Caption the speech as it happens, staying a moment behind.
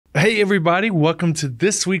Hey, everybody. Welcome to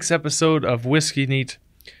this week's episode of Whiskey Neat,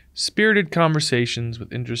 spirited conversations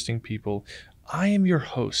with interesting people. I am your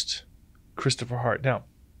host, Kristopher Hart. Now,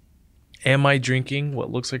 am I drinking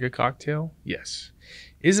what looks like a cocktail? Yes.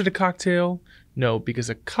 Is it a cocktail? No, because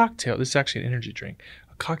a cocktail, this is actually an energy drink.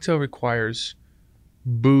 A cocktail requires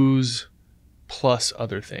booze plus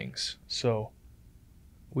other things. So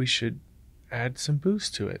we should add some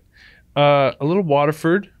booze to it. A little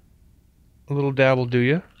Waterford, a little dabble, do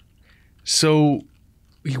ya? So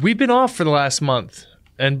we've been off for the last month.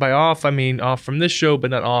 And by off, I mean off from this show,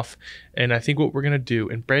 but not off. And I think what we're going to do,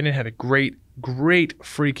 and Brandon had a great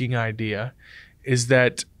freaking idea, is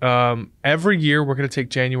that every year we're going to take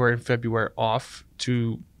January and February off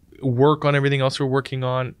to work on everything else we're working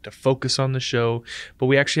on, to focus on the show. But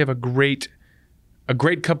we actually have a great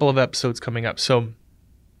couple of episodes coming up. So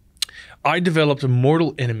I developed a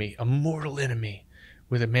mortal enemy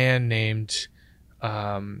with a man named...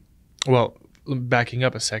 well, backing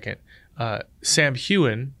up a second, Sam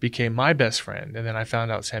Hewen became my best friend, and then I found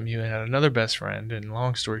out Sam Hewen had another best friend, and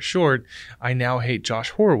long story short, I now hate Josh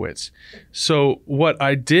Horowitz. So what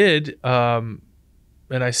I did, and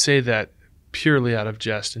I say that purely out of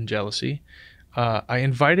jest and jealousy, I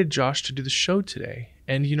invited Josh to do the show today,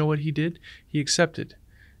 and you know what he did? He accepted.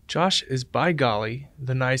 Josh is, by golly,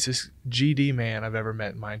 the nicest GD man I've ever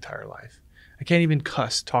met in my entire life. I can't even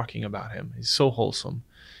cuss talking about him. He's so wholesome.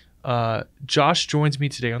 Josh joins me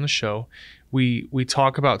today on the show. We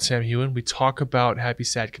talk about Sam Hewen. We talk about Happy,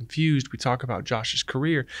 Sad, Confused. We talk about Josh's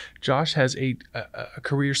career. Josh has a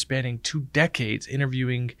career spanning 2 decades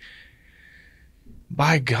interviewing,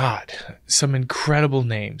 by God, some incredible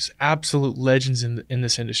names, absolute legends in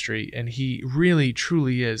this industry. And he really,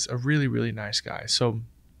 truly is a really, really nice guy. So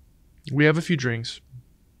we have a few drinks.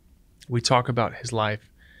 We talk about his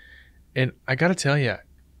life. And I got to tell you,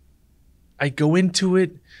 I go into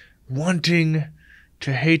it wanting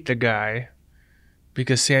to hate the guy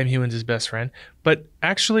because Sam Hewen's his best friend. But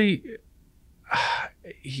actually,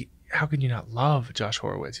 how can you not love Josh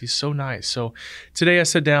Horowitz? He's so nice. So today I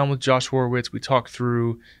sat down with Josh Horowitz. We talked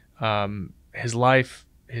through his life,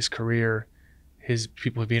 his career, his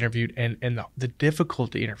people who've interviewed, and the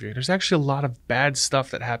difficulty interviewing. There's actually a lot of bad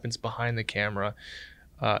stuff that happens behind the camera.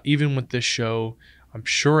 Even with this show, I'm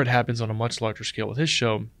sure it happens on a much larger scale with his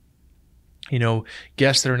show. You know,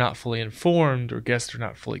 guests that are not fully informed or guests that are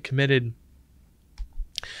not fully committed.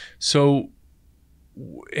 So,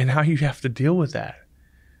 and how you have to deal with that.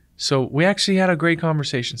 So we actually had a great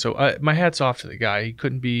conversation. So my hat's off to the guy. He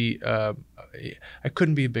couldn't be, I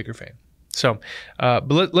couldn't be a bigger fan. So,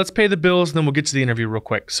 but let's pay the bills and then we'll get to the interview real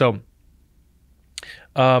quick. So,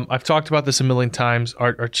 I've talked about this a million times.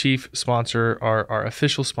 Our chief sponsor, our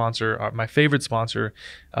official sponsor, my favorite sponsor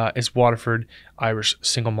is Waterford Irish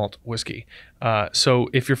Single Malt Whiskey. So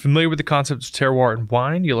if you're familiar with the concept of terroir and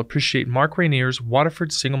wine, you'll appreciate Mark Reynier's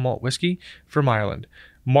Waterford Single Malt Whiskey from Ireland.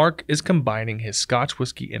 Mark is combining his Scotch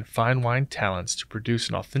whiskey and fine wine talents to produce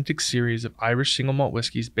an authentic series of Irish single malt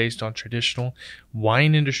whiskies based on traditional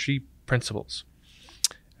wine industry principles.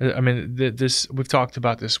 I mean, we've talked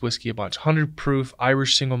about this whiskey a bunch. 100 proof,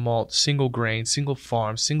 Irish single malt, single grain, single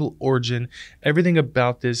farm, single origin. Everything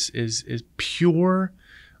about this is pure,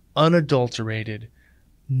 unadulterated,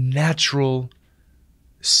 natural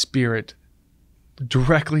spirit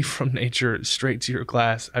directly from nature straight to your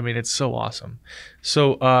glass. I mean, it's so awesome.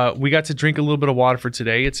 So we got to drink a little bit of Waterford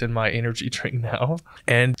today. It's in my energy drink now.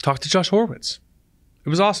 And talk to Josh Horowitz. It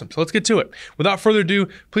was awesome. So let's get to it. Without further ado,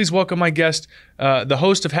 please welcome my guest, the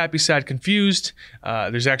host of Happy, Sad, Confused.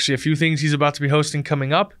 There's actually a few things he's about to be hosting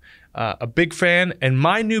coming up. A big fan, and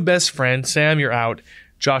my new best friend, Sam, you're out,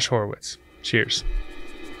 Josh Horowitz. Cheers.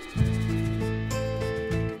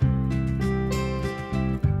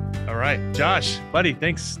 All right, Josh, buddy,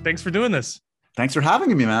 thanks for doing this. Thanks for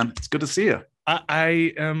having me, man. It's good to see you.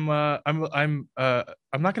 I'm not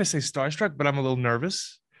going to say starstruck, but I'm a little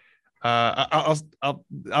nervous. I'll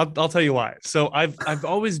tell you why. So I've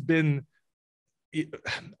always been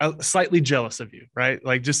slightly jealous of you, right?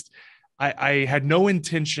 Like I had no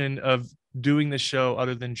intention of doing this show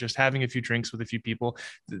other than just having a few drinks with a few people.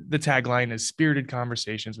 The tagline is spirited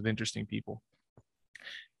conversations with interesting people.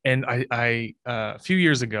 And I a few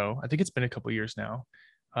years ago, I think it's been a couple of years now,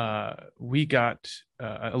 we got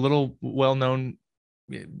a little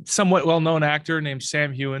somewhat well-known actor named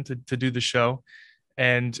Sam Hewen to do the show.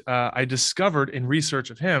 And I discovered in research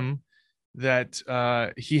of him that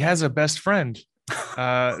he has a best friend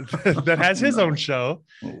that has his own show,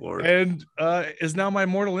 and is now my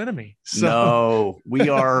mortal enemy. So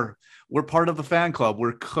no, we're part of the fan club.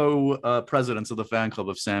 We're co-presidents of the fan club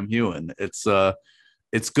of Sam Hewen. It's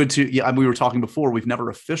It's good to, yeah. I mean, we were talking before. We've never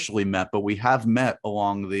officially met, but we have met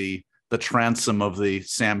along the transom of the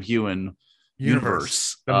Sam Hewen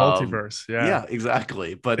universe, the multiverse. Yeah,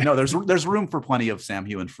 exactly. But no, there's room for plenty of Sam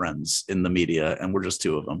Hewen friends in the media, and we're just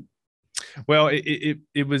two of them. Well,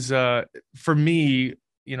 it was for me.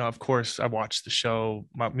 Of course, I watched the show.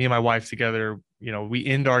 Me and my wife together. We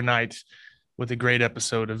end our night with a great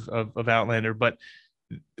episode of Outlander. But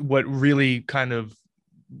what really kind of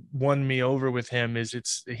won me over with him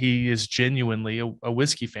is he is genuinely a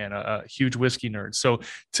whiskey fan, a huge whiskey nerd. So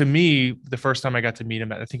to me, the first time I got to meet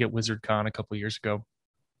him, I think at Wizard Con a couple of years ago,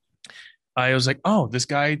 I was like, oh, this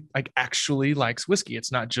guy like actually likes whiskey.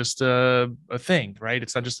 It's not just a thing, right?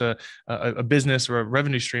 It's not just a business or a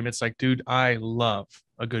revenue stream. It's like, dude, I love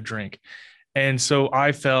a good drink. And so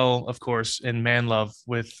I fell, of course, in man love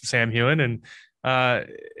with Sam Hewen.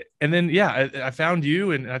 And then, yeah, I found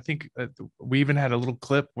you. And I think we even had a little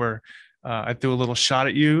clip where I threw a little shot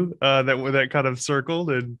at you that kind of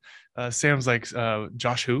circled. And Sam's like,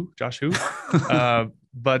 Josh who?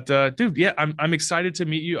 But dude, yeah, I'm excited to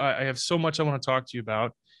meet you. I have so much I want to talk to you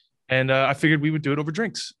about, and I figured we would do it over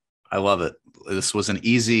drinks. I love it. This was an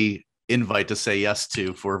easy invite to say yes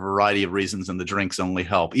to for a variety of reasons, and the drinks only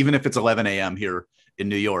help. Even if it's 11 a.m. here in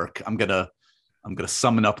New York, I'm gonna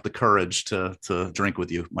summon up the courage to drink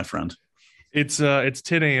with you, my friend. It's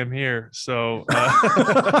 10 a.m. here, so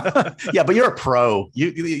yeah, but you're a pro.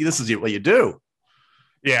 This is what you do.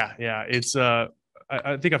 Yeah. It's I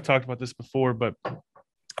think I've talked about this before, but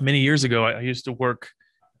many years ago, I used to work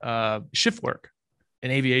shift work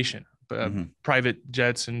in aviation, private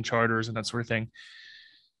jets and charters and that sort of thing.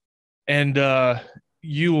 And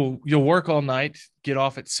you'll work all night, get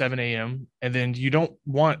off at 7 a.m. and then you don't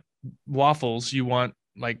want waffles, you want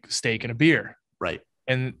like steak and a beer, right?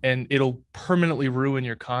 And it'll permanently ruin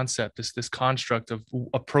your concept, this construct of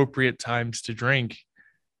appropriate times to drink.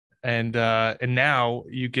 And now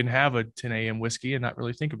you can have a 10 a.m. whiskey and not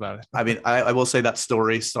really think about it. I mean, I will say that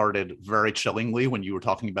story started very chillingly when you were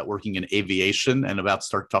talking about working in aviation and about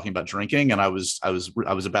start talking about drinking. And I was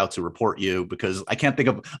about to report you because I can't think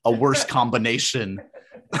of a worse combination.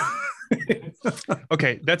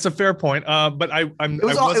 Okay, that's a fair point. But it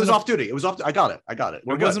was off duty. It was off. I got it. I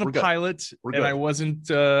wasn't a pilot, and I wasn't.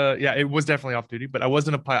 Yeah, it was definitely off duty, but I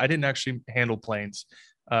wasn't a pilot. I didn't actually handle planes.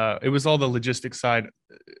 It was all the logistics side,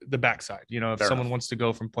 the backside. If someone wants to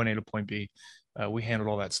go from point A to point B, we handled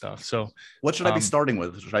all that stuff. So what should I be starting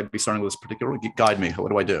with? Should I be starting with this particular? Guide me. What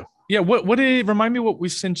do I do? Yeah. What did remind me what we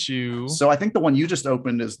sent you? So I think the one you just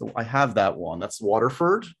opened I have that one. That's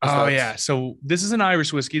Waterford. Yeah. So this is an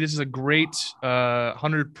Irish whiskey. This is a great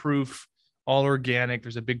 100 proof, all organic.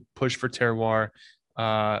 There's a big push for terroir,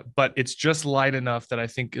 but it's just light enough that I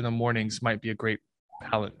think in the mornings might be a great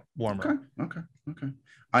palate warmer. Okay.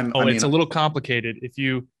 It's a little complicated. If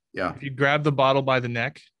you grab the bottle by the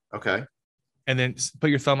neck, okay, and then put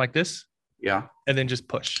your thumb like this, yeah, and then just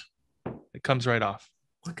push, it comes right off.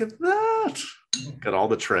 Look at that! Got all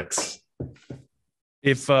the tricks.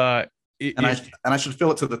 I should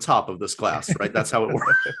fill it to the top of this glass, right? That's how it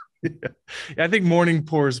works. Yeah, I think morning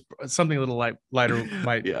pours, something a little lighter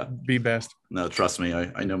might be best. No, trust me,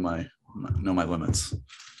 I know my limits.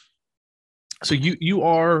 So you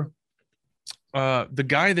are the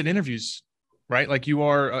guy that interviews, right? Like you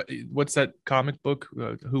are. What's that comic book?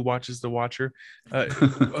 Who Watches the Watcher?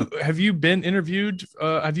 Have you been interviewed?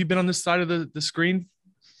 Have you been on this side of the screen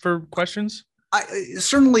for questions?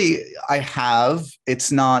 I have.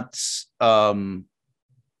 It's not.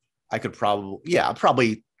 I could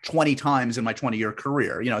probably 20 times in my 20-year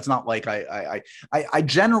career. It's not like I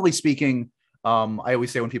generally speaking. I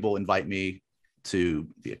always say when people invite me to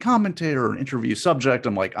be a commentator or an interview subject,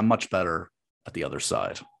 I'm much better at the other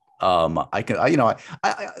side. That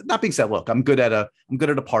being said, look, I'm good at a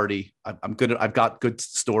party. I've got good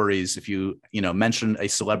stories. If you mention a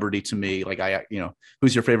celebrity to me, like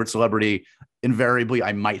who's your favorite celebrity? Invariably,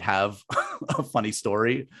 I might have a funny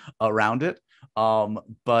story around it.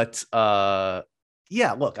 But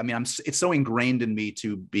look, I mean, it's so ingrained in me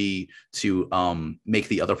to make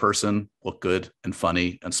the other person look good and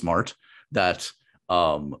funny and smart that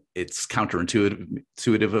it's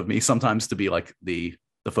counterintuitive of me sometimes to be like the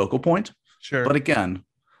focal point. Sure. But again,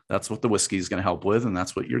 that's what the whiskey is going to help with, and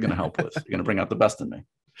that's what you're going to help with. You're going to bring out the best in me.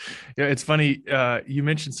 Yeah, it's funny. You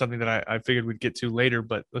mentioned something that I figured we'd get to later,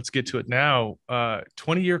 but let's get to it now.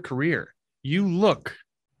 20-year career. You look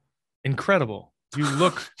incredible. You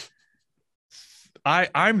look.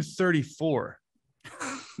 I'm 34.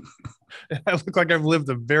 I look like I've lived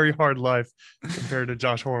a very hard life compared to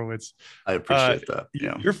Josh Horowitz. I appreciate that.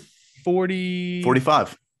 Yeah. You're 40.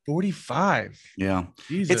 45. 45. Yeah.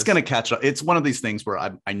 Jesus. It's going to catch up. It's one of these things where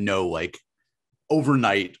I know like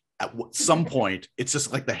overnight at some point, it's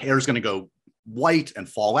just like the hair's going to go white and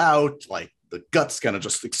fall out. Like the gut's going to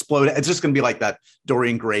just explode. It's just going to be like that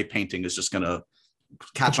Dorian Gray painting is just going to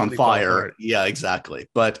catch on fire. Yeah, exactly.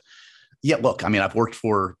 But yeah, look, I mean, I've worked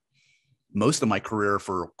for most of my career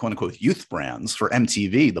for quote unquote youth brands for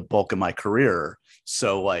MTV, the bulk of my career.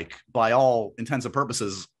 So like by all intents and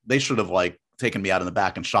purposes, they should have like taken me out in the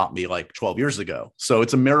back and shot me like 12 years ago. So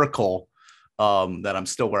it's a miracle that I'm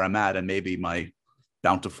still where I'm at. And maybe my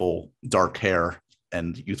bountiful dark hair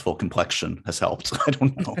and youthful complexion has helped. I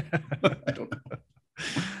don't know. I don't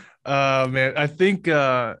know. Man, I think,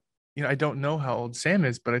 I don't know how old Sam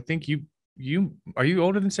is, but I think are you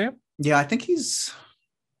older than Sam? Yeah, I think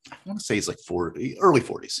I want to say he's like 40, early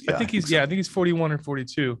 40s. Yeah, I think he's 41 or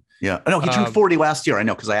 42. Yeah. No, he turned 40 last year. I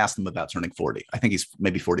know, because I asked him about turning 40. I think he's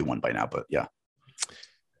maybe 41 by now, but yeah.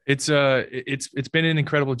 It's been an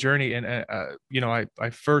incredible journey. And, I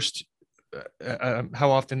first, how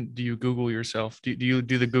often do you Google yourself? Do you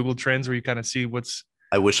do the Google trends where you kind of see what's,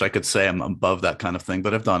 I wish I could say I'm above that kind of thing,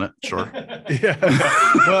 but I've done it. Sure. Yeah.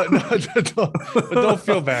 But don't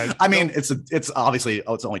feel bad. I mean, it's obviously,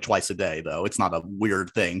 it's only twice a day though. It's not a weird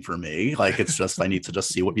thing for me. Like, it's just, I need to just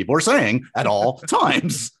see what people are saying at all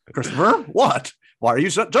times. Kristopher, what? Why are you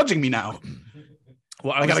judging me now?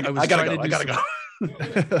 Well, I gotta go.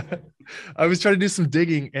 I was trying to do some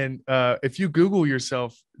digging, and if you Google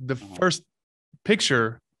yourself, the first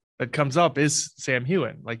picture that comes up is Sam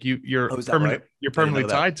Heughan. Like you're permanently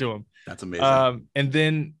tied to him. That's amazing. And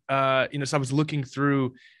then so I was looking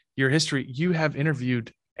through your history. You have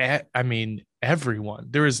interviewed everyone.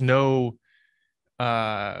 There is no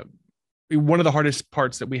one of the hardest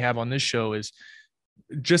parts that we have on this show is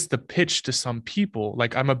just the pitch to some people.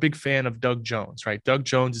 Like, I'm a big fan of Doug Jones, right? Doug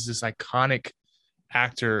Jones is this iconic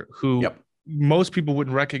actor who most people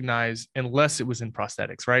wouldn't recognize unless it was in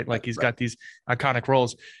prosthetics, right? Like he's got these iconic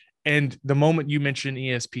roles. And the moment you mention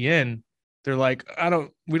ESPN, they're like,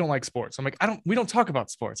 we don't like sports. I'm like, we don't talk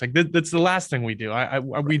about sports. Like that's the last thing we do.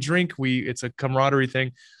 We drink, it's a camaraderie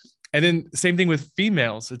thing. And then same thing with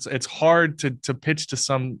females. It's hard to pitch to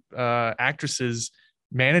some actresses,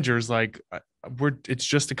 managers, like it's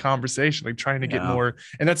just a conversation, like trying to get more.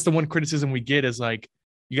 And that's the one criticism we get is like,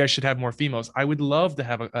 you guys should have more females. I would love to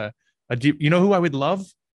have a deep, who I would love?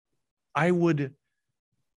 I would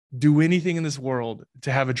do anything in this world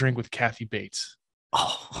to have a drink with Kathy Bates.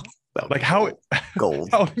 Oh, like how gold.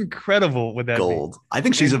 How incredible would that gold be? I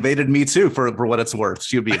think she's evaded me too for what it's worth.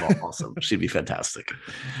 She'd be awesome. She'd be fantastic.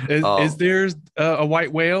 Is there a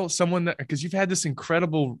white whale, someone that, because you've had this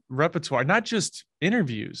incredible repertoire, not just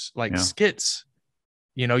interviews, like skits,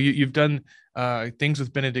 you've done things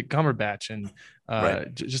with Benedict Cumberbatch and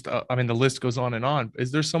the list goes on and on.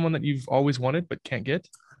 Is there someone that you've always wanted but can't get?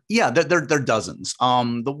 Yeah, there are dozens.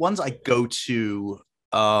 The ones I go to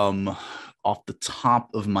off the top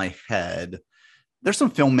of my head, there's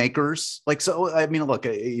some filmmakers. Like, so, I mean, look,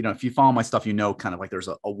 if you follow my stuff, kind of like there's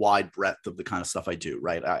a wide breadth of the kind of stuff I do,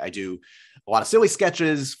 right? I do a lot of silly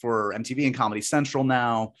sketches for MTV and Comedy Central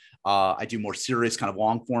now. I do more serious kind of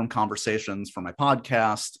long form conversations for my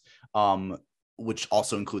podcast, which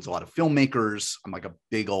also includes a lot of filmmakers. I'm like a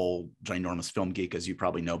big old ginormous film geek, as you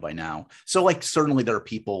probably know by now. So like, certainly there are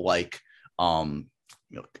people like, go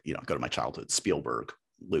to my childhood, Spielberg,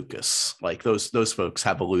 Lucas, like those folks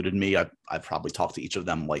have eluded me. I've probably talked to each of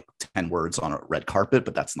them like 10 words on a red carpet,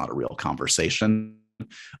 but that's not a real conversation.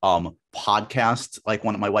 Podcast, like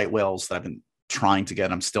one of my white whales that I've been trying to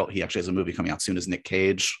get. He actually has a movie coming out soon, is Nick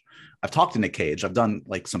Cage. I've talked to Nick Cage. I've done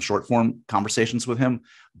like some short form conversations with him,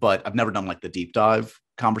 but I've never done like the deep dive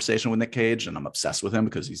conversation with Nick Cage. And I'm obsessed with him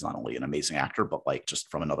because he's not only an amazing actor, but like just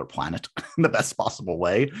from another planet in the best possible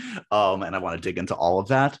way. And I want to dig into all of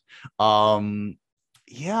that.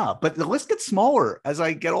 Yeah, but the list gets smaller as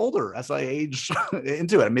I get older, as I age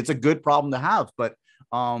into it. I mean, it's a good problem to have, but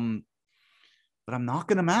I'm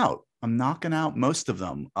knocking them out. I'm knocking out most of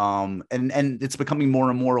them. And it's becoming more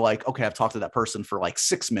and more like, okay, I've talked to that person for like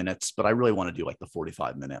 6 minutes, but I really want to do like the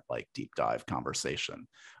 45-minute like deep dive conversation.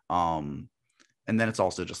 And then it's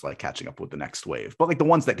also just like catching up with the next wave. But like the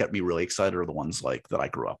ones that get me really excited are the ones like that I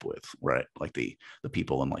grew up with, right? Like the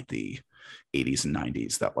people in like the 80s and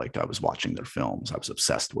 90s that like I was watching their films. I was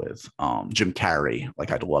obsessed with Jim Carrey.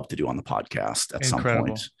 Like I'd love to do on the podcast at some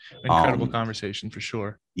point. Incredible conversation for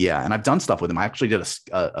sure. Yeah. And I've done stuff with him. I actually did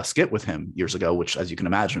a skit with him years ago, which as you can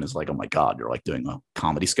imagine is like, oh my God, you're like doing a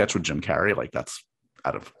comedy sketch with Jim Carrey. Like that's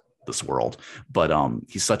out of this world. But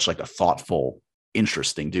he's such like a thoughtful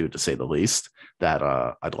interesting dude, to say the least, that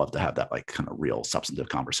I'd love to have that like kind of real substantive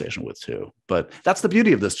conversation with too. But that's the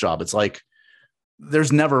beauty of this job. It's like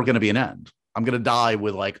there's never going to be an end. I'm going to die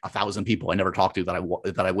with like 1,000 people I never talked to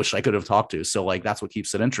that I wish I could have talked to. So like that's what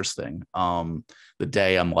keeps it interesting. The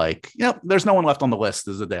day I'm like, yep, there's no one left on the list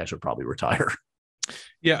is the day I should probably retire.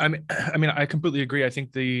 Yeah, I mean, I completely agree. I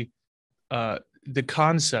think the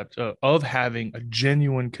concept of having a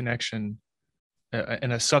genuine connection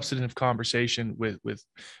and a substantive conversation with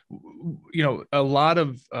a lot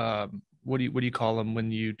of what do you call them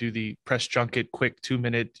when you do the press junket, quick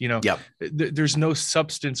 2-minute, Yep. There's no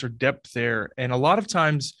substance or depth there. And a lot of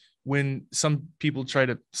times when some people try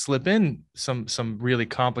to slip in some really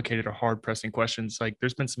complicated or hard pressing questions, like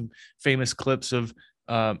there's been some famous clips of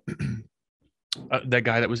that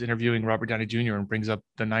guy that was interviewing Robert Downey Jr. and brings up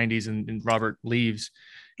the 90s and Robert leaves.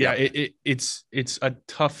 Yeah, it's a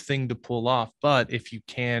tough thing to pull off, but if you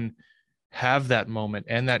can have that moment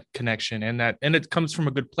and that connection and it comes from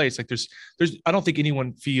a good place, like there's I don't think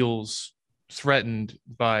anyone feels threatened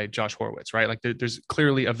by Josh Horowitz, right? Like there's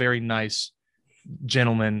clearly a very nice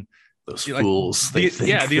gentleman. Those fools. The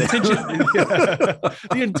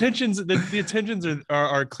intentions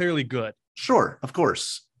are clearly good. Sure, of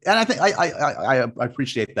course. And I think I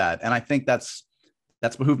appreciate that. And I think that's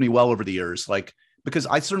behooved me well over the years. Like, because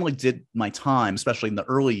I certainly did my time, especially in the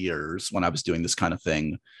early years when I was doing this kind of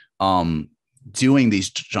thing, doing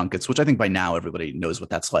these junkets, which I think by now everybody knows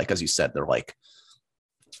what that's like. As you said, they're like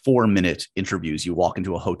 4-minute interviews. You walk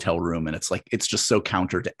into a hotel room and it's just so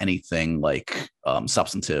counter to anything like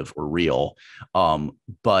substantive or real.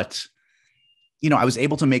 But, I was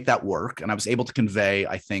able to make that work, and I was able to convey,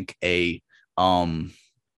 I think, a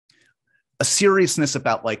seriousness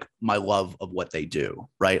about like my love of what they do,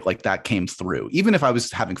 right? Like that came through, even if I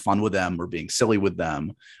was having fun with them or being silly with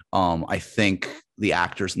them. I think the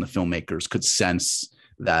actors and the filmmakers could sense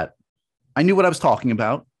that I knew what I was talking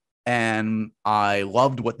about and I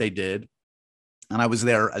loved what they did. And I was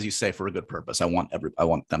there, as you say, for a good purpose. I want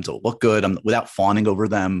them to look good. Without fawning over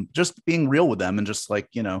them, just being real with them and just like,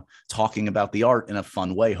 talking about the art in a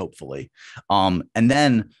fun way, hopefully. And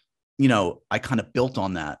then, I kind of built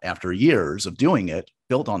on that after years of doing it,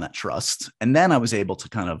 built on that trust. And then I was able to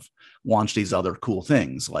kind of launch these other cool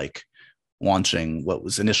things, like launching what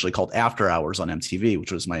was initially called After Hours on MTV,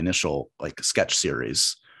 which was my initial like sketch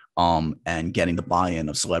series, and getting the buy-in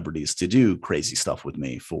of celebrities to do crazy stuff with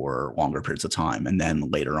me for longer periods of time. And then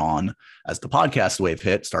later on, as the podcast wave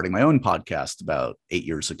hit, starting my own podcast about 8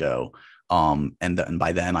 years ago. And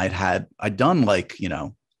by then I'd done like,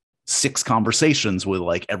 6 conversations with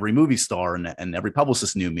like every movie star and every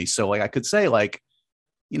publicist knew me. So like I could say like,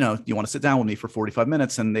 you want to sit down with me for 45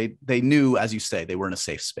 minutes, and they knew, as you say, they were in a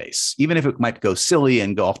safe space. Even if it might go silly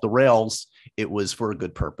and go off the rails, it was for a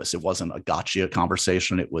good purpose. It wasn't a gotcha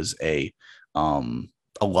conversation. It was a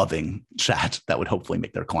loving chat that would hopefully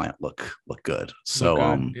make their client look good.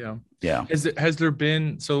 So yeah. Has there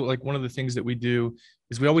been, so like one of the things that we do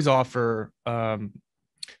is we always offer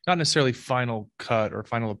not necessarily final cut or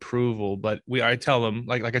final approval, but I tell them,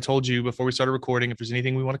 like I told you before we started recording, if there's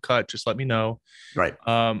anything we want to cut, just let me know. Right.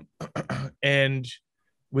 And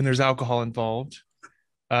when there's alcohol involved,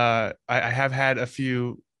 I have had a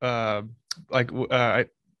few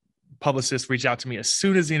publicists reach out to me as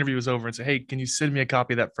soon as the interview was over and say, hey, can you send me a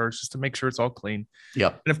copy of that first, just to make sure it's all clean?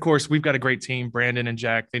 Yeah. And of course, we've got a great team, Brandon and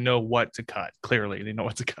Jack. They know what to cut. Clearly, they know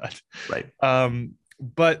what to cut. Right.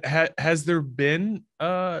 But has there been,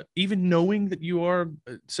 even knowing that you are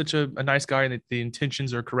such a nice guy and that the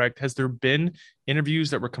intentions are correct, has there been interviews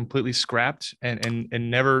that were completely scrapped and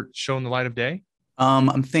never shown the light of day?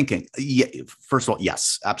 I'm thinking, yeah, first of all,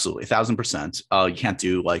 yes, absolutely. 1,000%. You can't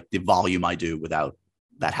do like the volume I do without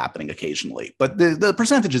that happening occasionally, but the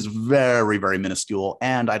percentage is very, very minuscule.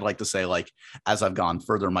 And I'd like to say, like, as I've gone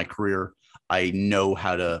further in my career, I know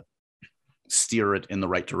how to steer it in the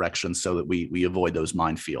right direction so that we avoid those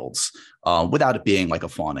minefields without it being like a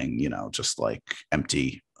fawning, just like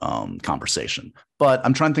empty conversation. But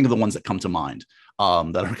I'm trying to think of the ones that come to mind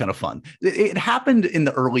that are kind of fun. It happened in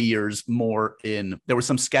the early years more there were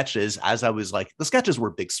some sketches as I was like, the sketches were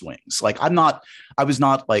big swings. Like I was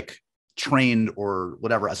not like trained or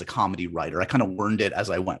whatever as a comedy writer. I kind of learned it as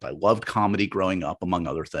I went. I loved comedy growing up, among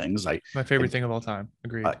other things. My favorite thing of all time.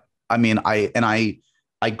 Agreed.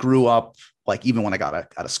 I grew up, like, even when I got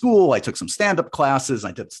out of school, I took some stand-up classes.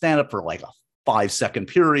 I did stand-up for like a 5-second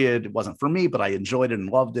period. It wasn't for me, but I enjoyed it and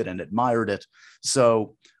loved it and admired it.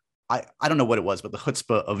 So I don't know what it was, but the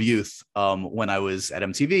chutzpah of youth, when I was at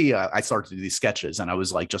MTV, I started to do these sketches, and I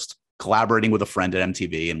was like just collaborating with a friend at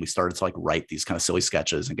MTV, and we started to like write these kind of silly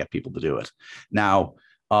sketches and get people to do it. Now,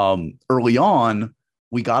 Early on,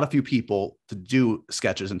 we got a few people to do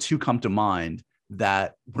sketches, and two come to mind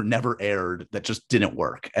that were never aired that just didn't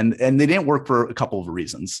work. And they didn't work for a couple of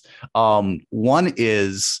reasons. One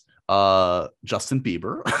is Justin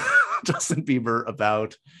Bieber. Justin Bieber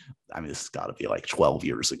about, I mean, this has got to be like 12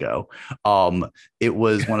 years ago. It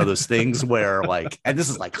was one of those things where like, and this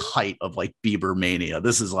is like height of like Bieber mania.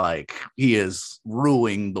 This is like, he is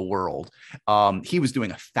ruling the world. He was doing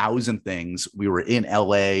 1,000 things. We were in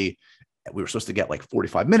LA. We were supposed to get like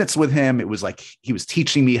 45 minutes with him. It was like, he was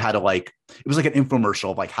teaching me how to like, it was like an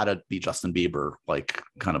infomercial of like how to be Justin Bieber, like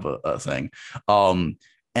kind of a thing.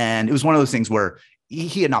 And it was one of those things where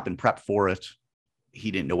he had not been prepped for it.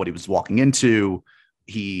 He didn't know what he was walking into.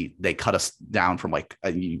 They cut us down from like,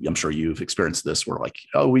 I'm sure you've experienced this where like,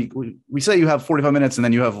 oh, we say you have 45 minutes and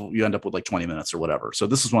then you end up with like 20 minutes or whatever. So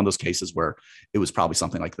this is one of those cases where it was probably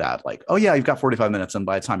something like that. Like, oh yeah, you've got 45 minutes. And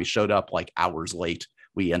by the time he showed up like hours late,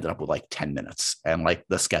 we ended up with like 10 minutes and like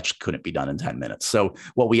the sketch couldn't be done in 10 minutes. So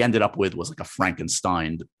what we ended up with was like a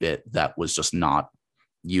Frankenstein bit that was just not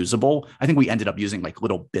usable. I think we ended up using like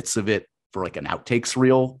little bits of it for like an outtakes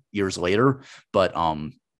reel years later. But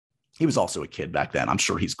he was also a kid back then. I'm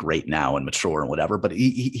sure he's great now and mature and whatever, but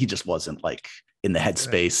he just wasn't like in the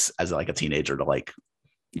headspace as like a teenager to like,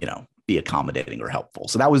 you know, be accommodating or helpful.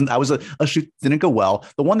 So that was a shoot, didn't go well.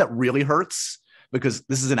 The one that really hurts, because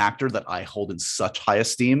this is an actor that I hold in such high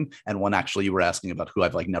esteem, and one actually you were asking about who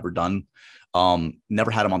I've like never done.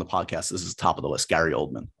 Never had him on the podcast. This is top of the list. Gary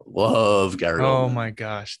Oldman. Love Gary Oldman. Oh my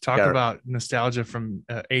gosh. Talk about nostalgia from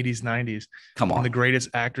 80s, 90s. Come on. And the greatest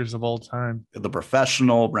actors of all time. The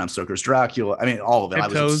Professional, Bram Stoker's Dracula. I mean, all of it.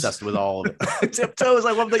 Tiptoes. I was obsessed with all of it. Tiptoes.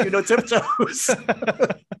 I love that you know Tiptoes.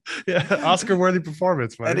 Yeah, Oscar-worthy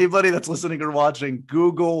performance, man. Anybody that's listening or watching,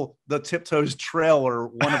 Google the Tiptoes trailer,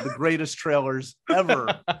 one of the greatest trailers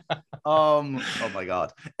ever. Oh my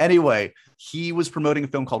God. Anyway, he was promoting a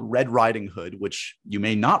film called Red Riding Hood, which you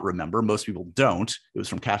may not remember. Most people don't. It was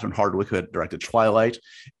from Catherine Hardwicke, who had directed Twilight.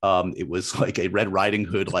 It was like a Red Riding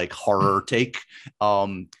Hood, like horror take.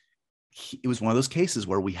 It was one of those cases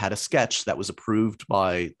where we had a sketch that was approved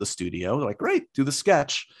by the studio. They're like, great, do the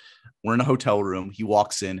sketch. We're in a hotel room. He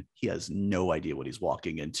walks in. He has no idea what he's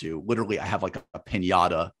walking into. Literally, I have like a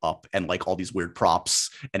pinata up and like all these weird props.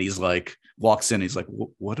 And he's like, walks in. He's like,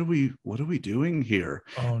 what are we doing here?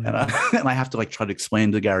 Oh, no. And I have to like try to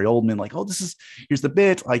explain to Gary Oldman, like, oh, here's the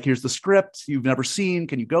bit. Like, here's the script you've never seen.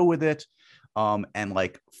 Can you go with it? And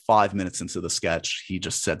like 5 minutes into the sketch, he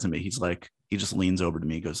just said to me, he just leans over to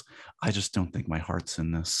me. He goes, I just don't think my heart's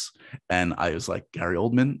in this. And I was like, Gary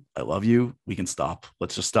Oldman, I love you. We can stop.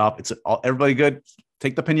 Let's just stop. It's everybody good.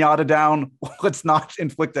 Take the pinata down. Let's not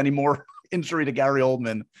inflict any more injury to Gary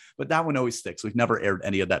Oldman. But that one always sticks. We've never aired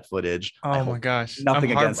any of that footage. Oh my gosh.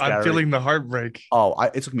 Nothing against Gary. I'm feeling the heartbreak. Oh,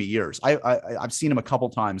 it took me years. I've seen him a couple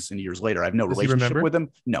times and years later. I have no relationship with him.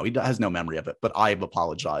 No, he has no memory of it. But I've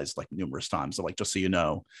apologized like numerous times. So like, just so you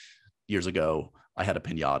know, years ago, I had a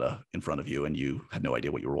pinata in front of you and you had no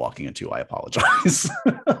idea what you were walking into. I apologize.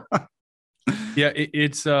 Yeah,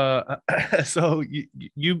 it's so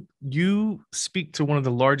you speak to one of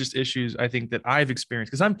the largest issues I think that I've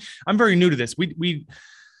experienced, because I'm very new to this.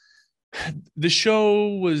 The show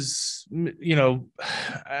was, you know,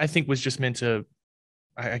 I think was just meant to,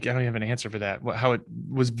 I don't have an answer for that. How it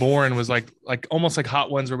was born was like almost like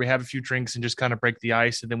Hot Ones, where we have a few drinks and just kind of break the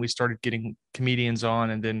ice. And then we started getting comedians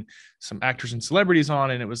on and then some actors and celebrities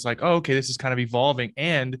on. And it was like, oh, okay, this is kind of evolving.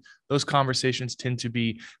 And those conversations tend to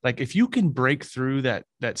be like, if you can break through that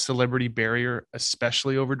celebrity barrier,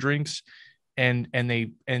 especially over drinks, and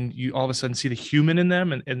you all of a sudden see the human in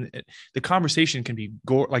them, and the conversation can be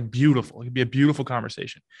like beautiful. It can be a beautiful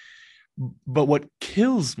conversation. But what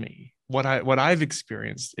kills me, what I've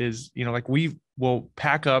experienced is, you know, like we will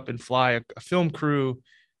pack up and fly a film crew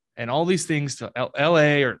and all these things to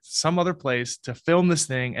LA or some other place to film this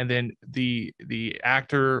thing. And then the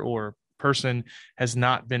actor or person has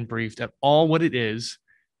not been briefed at all what it is.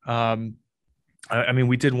 I mean,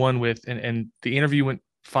 we did one with, and the interview went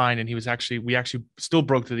fine. And we actually still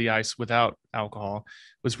broke through the ice without alcohol.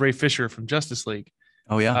 It was Ray Fisher from Justice League.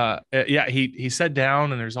 Oh yeah. Yeah. He sat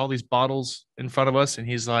down and there's all these bottles in front of us. And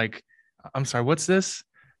he's like, I'm sorry, what's this?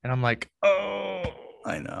 And I'm like, oh,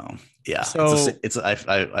 I know. Yeah. So I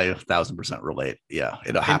 1,000% relate. Yeah.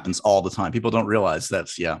 It happens all the time. People don't realize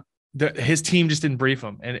that's, yeah. His team just didn't brief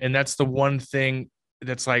him. And that's the one thing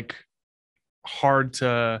that's like hard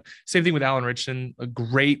to, same thing with Alan Richardson, a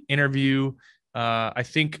great interview. I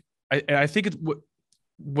think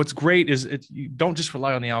what's great is you don't just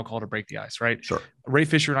rely on the alcohol to break the ice, right? Sure. Ray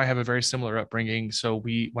Fisher and I have a very similar upbringing. So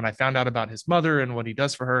when I found out about his mother and what he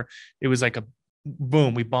does for her, it was like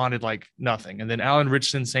boom, we bonded like nothing. And then Alan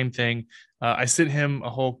Richardson, same thing. I sent him a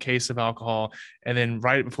whole case of alcohol, and then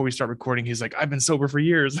right before we start recording, he's like, "I've been sober for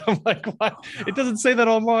years." I'm like, "What? Oh, no. It doesn't say that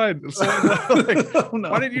online." So like, Oh, no.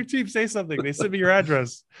 why didn't your team say something? They sent me your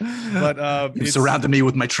address, but You it's surrounded me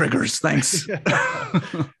with my triggers. Thanks.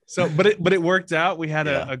 so, but it worked out. We had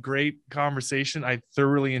Yeah. a great conversation. I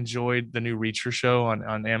thoroughly enjoyed the new Reacher show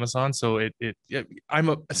on Amazon. So I'm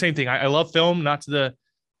a same thing. I love film, not to the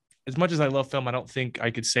as much as I love film. I don't think I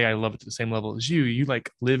could say I love it to the same level as you. You like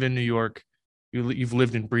live in New York. You've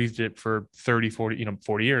lived and breathed it for 30, 40,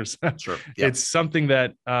 40 years. Sure. Yeah. It's something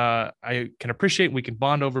that I can appreciate. We can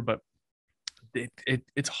bond over, but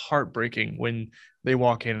it's heartbreaking when they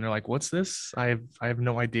walk in and they're like, "What's this? I have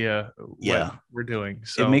no idea what we're doing."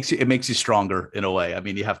 So it makes you stronger in a way. I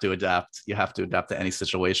mean, you have to adapt. You have to adapt to any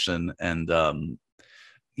situation. And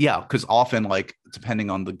because often, like, depending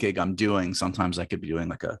on the gig I'm doing, sometimes I could be doing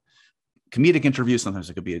like a comedic interview. Sometimes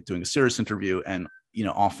I could be doing a serious interview. And,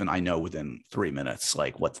 often I know within 3 minutes,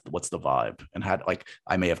 like what's the vibe, and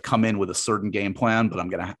I may have come in with a certain game plan, but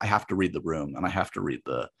I have to read the room, and I have to read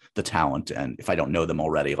the talent. And if I don't know them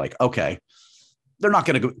already, like, okay, they're not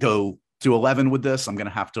going to go to 11 with this. I'm going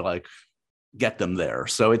to have to like get them there.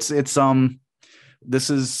 So this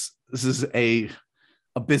is a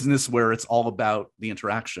business where it's all about the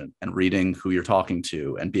interaction and reading who you're talking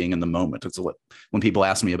to and being in the moment. It's when people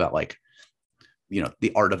ask me about like,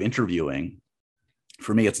 the art of interviewing,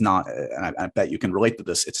 for me, it's not, and I bet you can relate to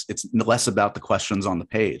this. It's less about the questions on the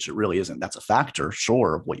page. It really isn't. That's a factor,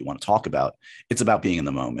 sure, of what you want to talk about. It's about being in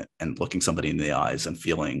the moment and looking somebody in the eyes and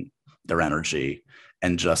feeling their energy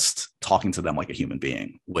and just talking to them like a human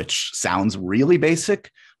being, which sounds really basic,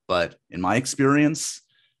 but in my experience,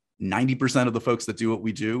 90% of the folks that do what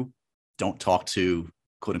we do don't talk to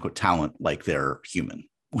quote unquote talent like they're human,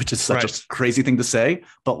 which is such a crazy thing to say,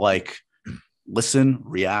 but like, listen,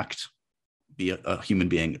 react, be a human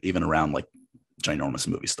being, even around like ginormous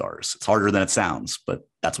movie stars. It's harder than it sounds, but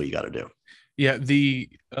that's what you got to do. Yeah. The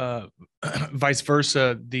vice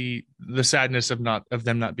versa, the sadness of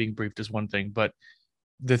them not being briefed is one thing, but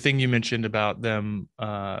the thing you mentioned about them,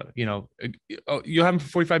 you'll have them for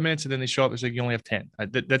 45 minutes and then they show up. It's like, you only have 10.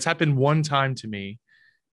 That's happened one time to me.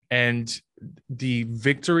 And the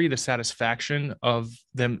victory, the satisfaction of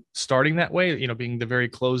them starting that way, being the very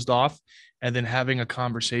closed off, and then having a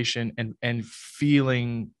conversation and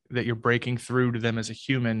feeling that you're breaking through to them as a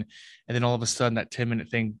human. And then all of a sudden that 10-minute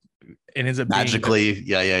thing, it ends up magically,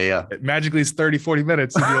 magically it's 30, 40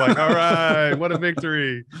 minutes. And you're like, all right, what a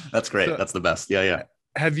victory. That's great. So, that's the best. Yeah.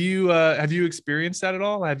 Have you experienced that at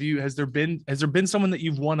all? Has there been someone that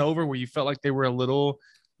you've won over where you felt like they were a little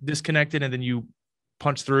disconnected and then you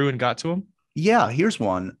punched through and got to them? Yeah, here's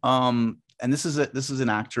one. And this is an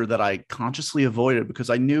actor that I consciously avoided because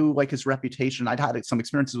I knew like his reputation. I'd had some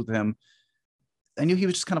experiences with him. I knew he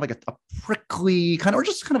was just kind of like a prickly or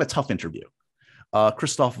just kind of a tough interview.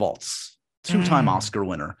 Kristopher Waltz, 2-time Oscar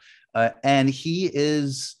winner. And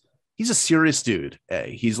he's a serious dude.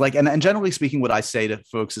 He's like, and generally speaking, what I say to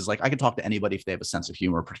folks is like, I can talk to anybody if they have a sense of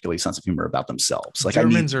humor, particularly a sense of humor about themselves. Like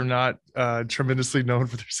Germans are not tremendously known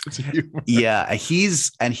for their sense of humor. Yeah. He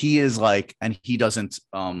doesn't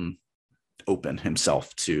open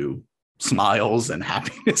himself to smiles and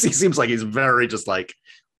happiness. He seems like he's very just like,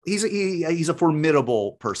 he's a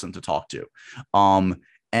formidable person to talk to.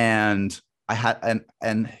 And I had,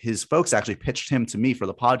 and his folks actually pitched him to me for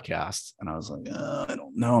the podcast. And I was like, I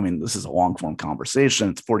don't know. I mean, this is a long form conversation.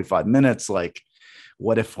 It's 45 minutes. Like,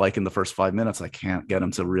 what if like in the first 5 minutes, I can't get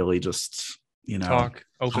him to really just, talk.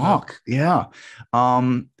 Yeah.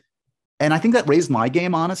 And I think that raised my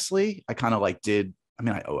game. Honestly, I kind of like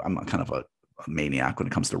I'm kind of a maniac when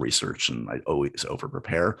it comes to research, and I always over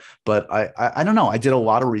prepare, but I don't know. I did a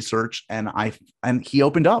lot of research and he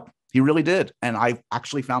opened up. He really did. And I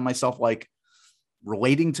actually found myself like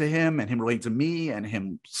relating to him and him relating to me and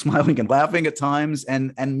him smiling and laughing at times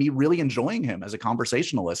and me really enjoying him as a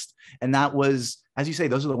conversationalist. And that was, as you say,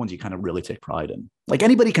 those are the ones you kind of really take pride in. Like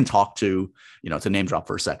anybody can talk to, to name drop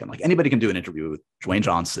for a second, like anybody can do an interview with Dwayne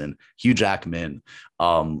Johnson, Hugh Jackman,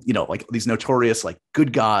 like these notorious, like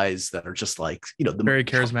good guys that are just like, the very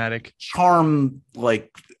charismatic charm,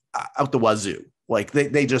 like out the wazoo, like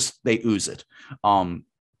they ooze it.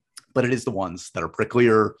 But it is the ones that are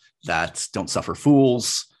pricklier, that don't suffer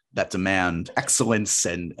fools, that demand excellence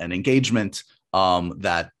and engagement,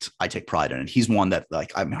 that I take pride in. And he's one that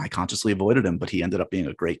like, I consciously avoided him, but he ended up being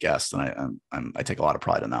a great guest. And I take a lot of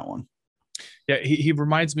pride in that one. Yeah. He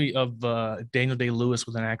reminds me of Daniel Day-Lewis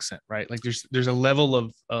with an accent, right? Like there's a level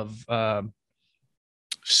of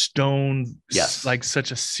stone, yes, like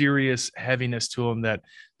such a serious heaviness to him that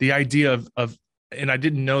the idea of and I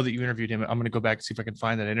didn't know that you interviewed him. I'm going to go back and see if I can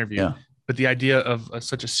find that interview. Yeah. But the idea of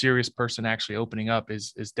such a serious person actually opening up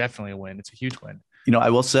is definitely a win. It's a huge win. I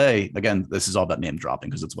will say, again, this is all about name dropping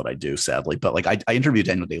because it's what I do, sadly. But like I interviewed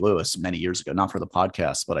Daniel Day-Lewis many years ago, not for the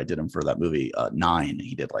podcast, but I did him for that movie Nine.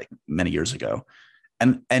 He did like many years ago.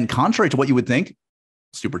 And contrary to what you would think,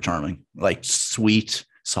 super charming, like sweet,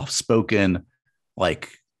 soft spoken, like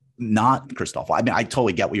not Kristopher. I mean, I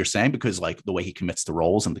totally get what you're saying because like the way he commits to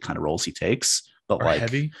roles and the kind of roles he takes, but like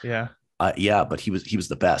heavy. Yeah. Yeah, but he was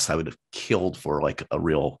the best. I would have killed for like a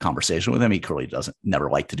real conversation with him. He clearly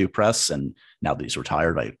never like to do press, and now that he's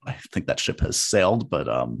retired, I think that ship has sailed. But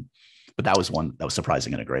that was one that was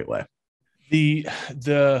surprising in a great way.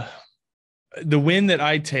 The win that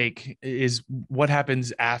I take is what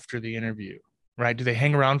happens after the interview, right? Do they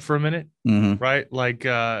hang around for a minute, right? Like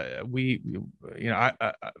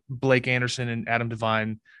Blake Anderson and Adam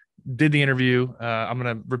Devine did the interview. I'm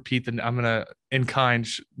going to repeat I'm going to in kind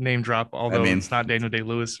name drop, although it's not Daniel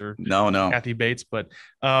Day-Lewis or no Kathy Bates, but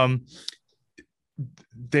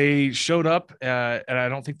they showed up and I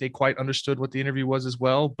don't think they quite understood what the interview was as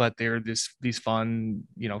well, but they're these fun,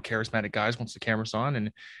 charismatic guys once the camera's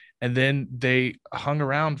on. And then they hung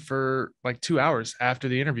around for like 2 hours after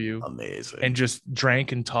the interview. Amazing. And just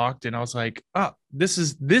drank and talked. And I was like, oh, this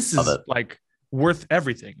is like worth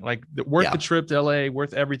everything. Like worth the trip to LA,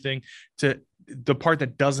 worth everything, to the part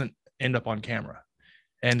that doesn't end up on camera.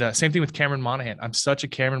 And same thing with Cameron Monaghan. I'm such a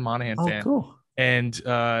Cameron Monaghan fan. Cool. And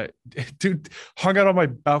dude hung out on my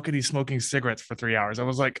balcony smoking cigarettes for 3 hours. I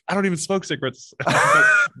was like, I don't even smoke cigarettes,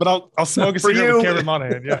 but I'll smoke a cigarette with Cameron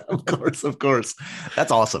Monaghan. Yeah, of course.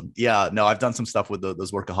 That's awesome. Yeah, no, I've done some stuff with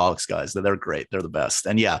those workaholics guys. They're great. They're the best.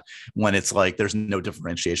 And yeah, when it's like there's no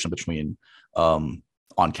differentiation between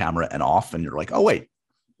on camera and off, and you're like, oh wait,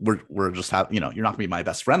 we're just you're not gonna be my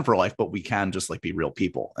best friend for life, but we can just like be real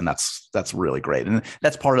people. And that's really great. And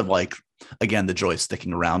that's part of like, again, the joy of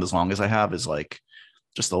sticking around as long as I have is like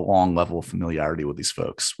just a long level of familiarity with these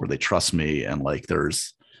folks where they trust me. And like,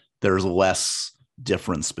 there's less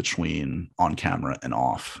difference between on camera and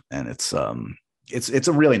off. And it's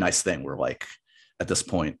a really nice thing where like, at this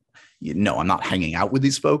point, I'm not hanging out with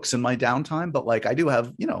these folks in my downtime, but like I do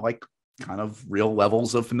have, like kind of real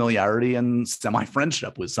levels of familiarity and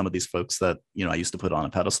semi-friendship with some of these folks that, I used to put on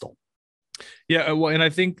a pedestal. Yeah. Well, and I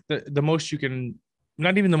think the most you can,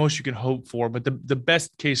 not even the most you can hope for, but the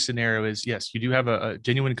best case scenario is, yes, you do have a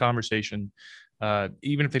genuine conversation,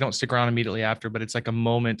 even if they don't stick around immediately after, but it's like a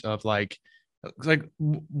moment of like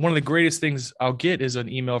one of the greatest things I'll get is an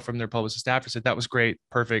email from their publicist after said, that was great.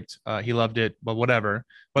 Perfect. He loved it, but whatever,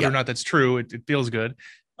 whether or not that's true, it feels good.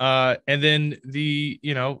 And then we're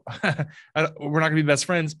not gonna be best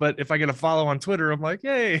friends, but if I get a follow on Twitter, I'm like,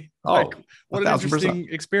 hey, what an interesting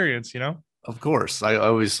experience, Of course. I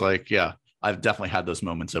always like, yeah, I've definitely had those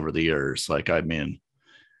moments over the years. Like, I mean,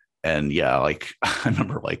 and yeah, like I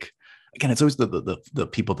remember like, again, it's always the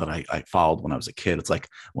people that I followed when I was a kid. It's like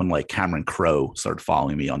when like Cameron Crowe started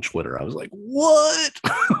following me on Twitter, I was like, what?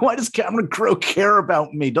 Why does Cameron Crowe care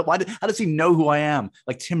about me? How does he know who I am?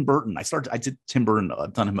 Like Tim Burton. I did Tim Burton.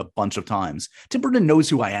 I've done him a bunch of times. Tim Burton knows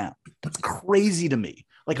who I am. That's crazy to me.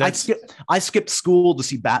 Like I skipped school to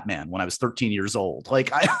see Batman when I was 13 years old.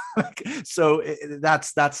 That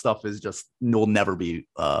stuff is just will never be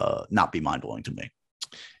not be mind blowing to me.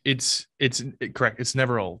 It's correct. It's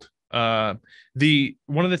never old. One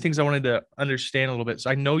of the things I wanted to understand a little bit.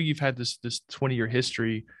 So I know you've had this 20-year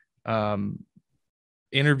history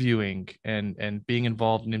interviewing and being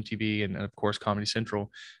involved in MTV and of course Comedy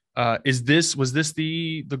Central. Was this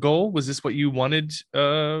the goal? Was this what you wanted?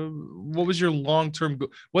 What was your long-term goal?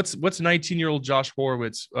 What's 19-year-old Josh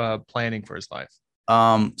Horowitz planning for his life?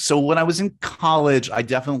 So when I was in college, I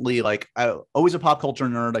definitely I always a pop culture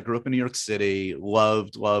nerd. I grew up in New York City,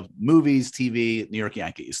 loved movies, TV, New York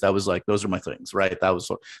Yankees. That was like, those are my things, right? That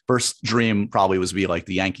was first dream probably was to be like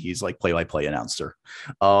the Yankees, like play-by-play announcer.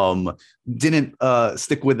 Didn't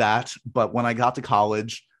stick with that. But when I got to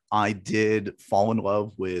college, I did fall in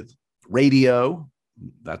love with radio.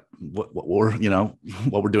 That what we're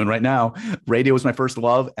doing right now. Radio was my first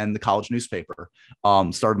love, and the college newspaper.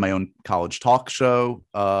 Started my own college talk show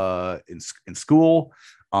in school,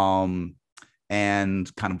 and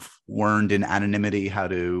kind of learned in anonymity how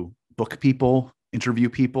to book people, interview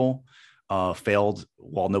people. Failed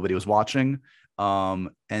while nobody was watching, and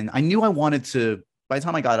I knew I wanted to. By the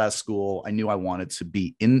time I got out of school, I knew I wanted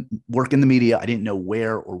to work in the media. I didn't know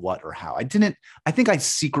where or what or how. I think I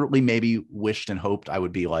secretly maybe wished and hoped I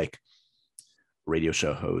would be like a radio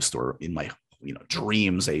show host or in my,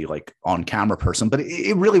 dreams, a like on camera person, but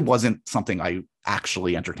it really wasn't something I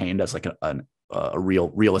actually entertained as like a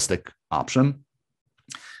realistic option.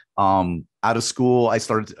 Out of school, I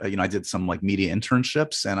started, I did some like media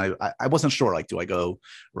internships, and I wasn't sure, like, do I go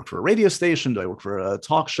work for a radio station? Do I work for a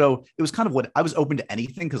talk show? It was kind of what I was open to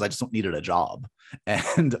anything because I just needed a job.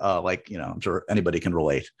 And I'm sure anybody can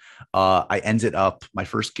relate. I ended up, my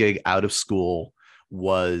first gig out of school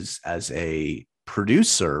was as a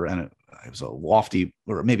producer, and it was a lofty,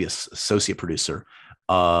 or maybe associate producer,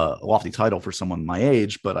 a lofty title for someone my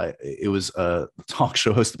age, but it was a talk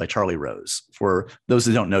show hosted by Charlie Rose. For those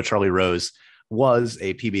who don't know, Charlie Rose was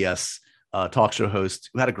a PBS talk show host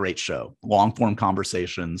who had a great show, long form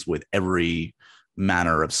conversations with every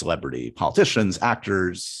manner of celebrity, politicians,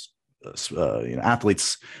 actors,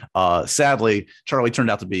 athletes. Sadly, Charlie turned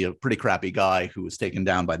out to be a pretty crappy guy who was taken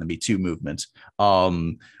down by the Me Too movement.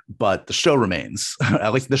 But the show remains,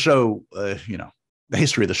 at least the show, the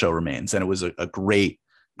history of the show remains. And it was a great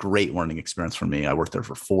learning experience for me. I worked there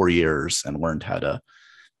for 4 years and learned how to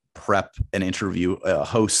prep and interview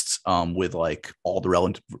hosts with like all the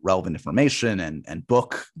relevant information and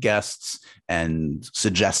book guests and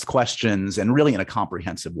suggest questions, and really in a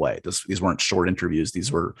comprehensive way. These weren't short interviews.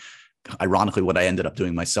 These were ironically what I ended up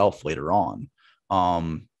doing myself later on.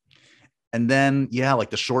 And then, like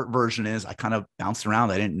the short version is I kind of bounced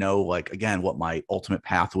around. I didn't know, like, again, what my ultimate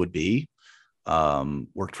path would be.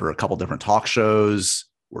 Worked for a couple different talk shows,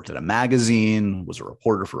 worked at a magazine, was a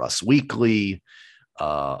reporter for Us Weekly,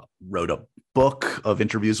 wrote a book of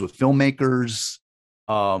interviews with filmmakers.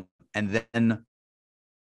 And then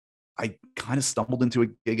I kind of stumbled into a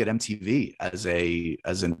gig at MTV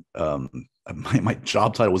my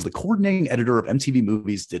job title was the coordinating editor of MTV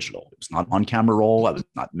Movies Digital. It was not an on-camera role. I was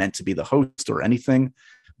not meant to be the host or anything,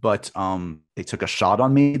 but they took a shot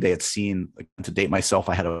on me. They had seen, to date myself,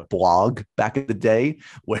 I had a blog back in the day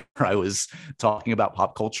where I was talking about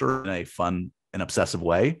pop culture in a fun and obsessive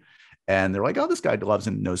way. And they're like, oh, this guy loves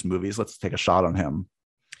and knows movies. Let's take a shot on him.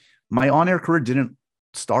 My on-air career didn't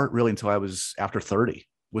start really until I was after 30,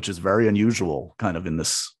 which is very unusual kind of in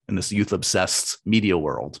this youth obsessed media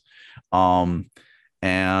world.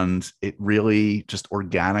 And it really just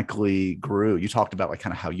organically grew. You talked about like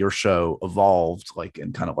kind of how your show evolved, like,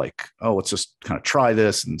 and kind of like, oh, let's just kind of try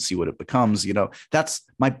this and see what it becomes. That's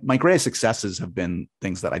my greatest successes have been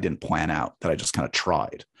things that I didn't plan out, that I just kind of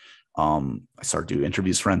tried. I started to do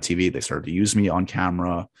interviews for MTV. They started to use me on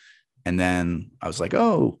camera. And then I was like,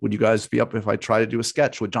 oh, would you guys be up if I try to do a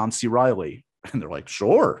sketch with John C. Reilly? And they're like,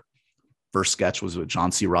 sure. First sketch was with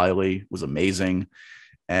John C. Reilly, was amazing.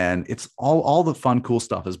 And it's all the fun, cool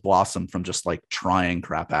stuff has blossomed from just like trying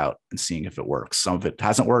crap out and seeing if it works. Some of it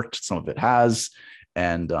hasn't worked, some of it has.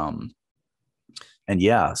 And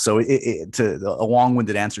yeah, so a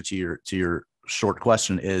long-winded answer to your short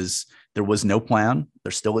question is there was no plan.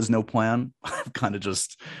 There still is no plan. I've kind of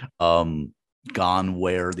just gone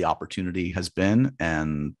where the opportunity has been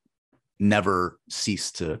and never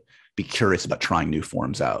ceased to be curious about trying new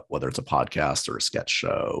forms out, whether it's a podcast or a sketch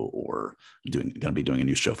show, or going to be doing a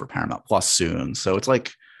new show for Paramount Plus soon. So it's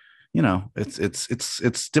like,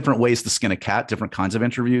 it's different ways to skin a cat, different kinds of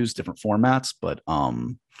interviews, different formats, but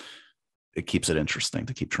it keeps it interesting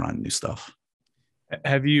to keep trying new stuff.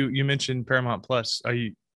 Have you mentioned Paramount Plus? Are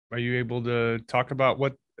you able to talk about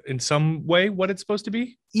what it's supposed to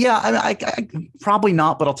be? Yeah, I probably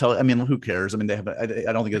not, but I'll tell you. I mean, who cares? I mean,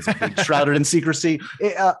 I don't think it's shrouded in secrecy.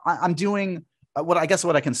 I'm doing what I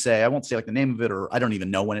can say. I won't say like the name of it, or I don't even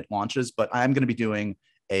know when it launches, but I'm going to be doing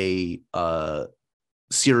a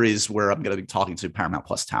series where I'm going to be talking to Paramount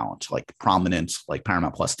Plus talent, like prominent, like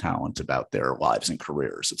Paramount Plus talent, about their lives and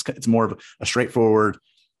careers. It's more of a straightforward,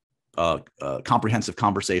 comprehensive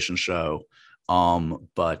conversation show.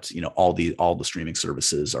 But all the streaming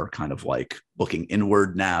services are kind of like looking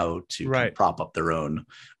inward now to kind of prop up their own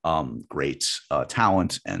great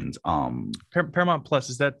talent. And Paramount Plus,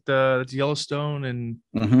 is that that's Yellowstone and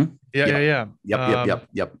mm-hmm. Yeah.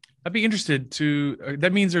 Yep. I'd be interested to.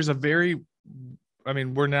 That means there's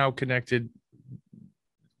we're now connected.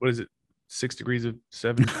 What is it? 6 degrees of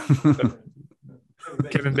 7.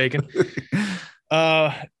 Kevin Bacon.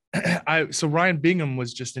 So Ryan Bingham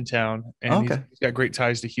was just in town, and he's got great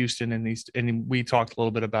ties to Houston, and we talked a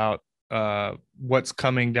little bit about what's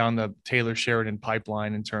coming down the Taylor Sheridan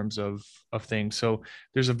pipeline in terms of things. So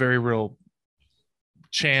there's a very real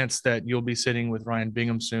chance that you'll be sitting with Ryan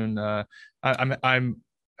Bingham soon.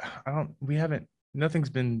 Nothing's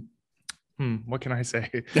been. What can I say?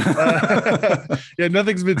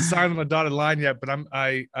 Nothing's been signed on the dotted line yet, but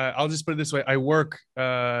I'll just put it this way.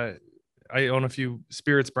 I own a few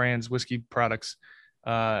spirits brands, whiskey products.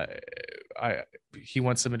 He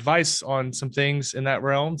wants some advice on some things in that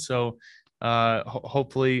realm. So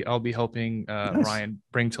hopefully I'll be helping Ryan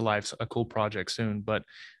bring to life a cool project soon. But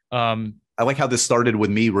I like how this started with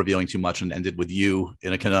me revealing too much and ended with you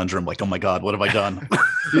in a conundrum. Like, oh my God, what have I done?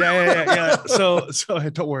 yeah. So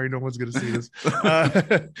don't worry, no one's gonna see this.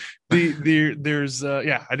 There's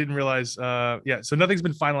I didn't realize. So nothing's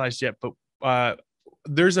been finalized yet, but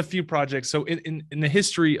there's a few projects. So in the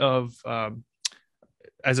history of,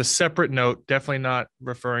 as a separate note, definitely not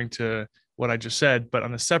referring to what I just said, but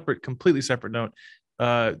on a completely separate note,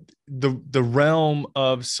 the realm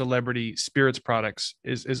of celebrity spirits products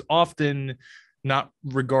is often not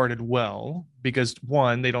regarded well because,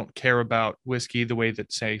 one, they don't care about whiskey the way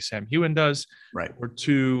that, say, Sam Heughan does, right? Or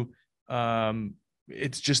two,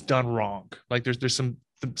 it's just done wrong. Like there's some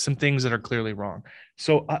things that are clearly wrong.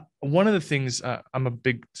 So one of the things, I'm a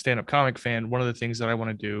big stand-up comic fan. One of the things that I want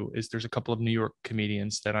to do is there's a couple of New York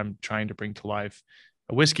comedians that I'm trying to bring to life.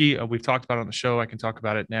 A whiskey, we've talked about it on the show. I can talk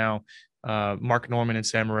about it now. Mark Norman and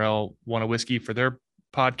Sam Morrell won a whiskey for their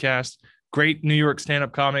podcast. Great New York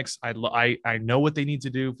stand-up comics. I know what they need to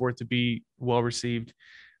do for it to be well received.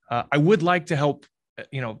 I would like to help.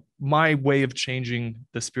 My way of changing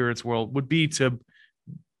the spirits world would be to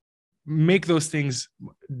make those things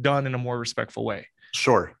done in a more respectful way.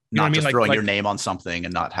 Sure. Not just throwing like, your name on something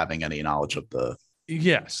and not having any knowledge of the.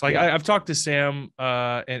 Yes. I've talked to Sam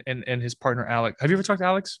and his partner, Alex. Have you ever talked to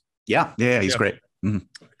Alex? Yeah. He's great. Mm-hmm.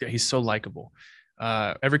 Yeah, he's so likable.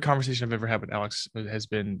 Every conversation I've ever had with Alex has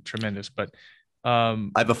been tremendous, but I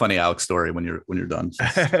have a funny Alex story when you're done.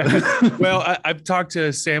 Well, I've talked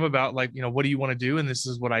to Sam about, like, what do you want to do? And this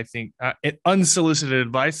is what I think, unsolicited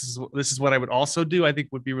advice. This is what I would also do. I think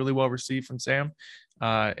would be really well received from Sam.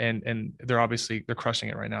 And they're crushing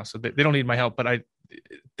it right now. So they don't need my help, but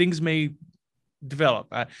things may develop.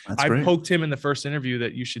 I poked him in the first interview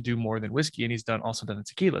that you should do more than whiskey, and he's also done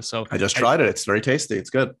tequila. So I just tried it. It's very tasty. It's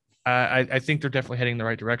good. I think they're definitely heading in the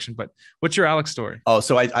right direction. But what's your Alex story? Oh,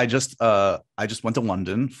 so I just went to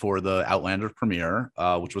London for the Outlander premiere,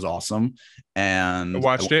 which was awesome. And I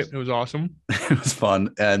watched it. It was awesome. It was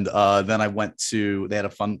fun. And then they had a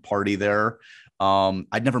fun party there.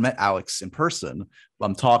 I'd never met Alex in person.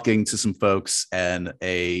 I'm talking to some folks, and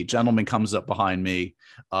a gentleman comes up behind me,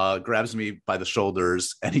 grabs me by the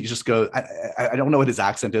shoulders, and he just goes, I don't know what his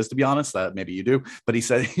accent is, to be honest. Maybe you do. But he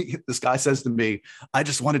said, this guy says to me, I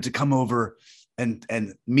just wanted to come over and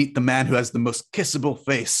meet the man who has the most kissable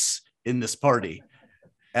face in this party.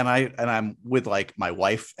 And I'm with, like, my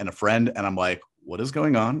wife and a friend, and I'm like, what is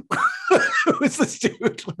going on? Who is this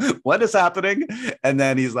dude? What is happening? And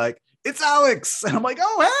then he's like, it's Alex. And I'm like,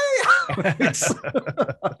 oh, hey, Alex.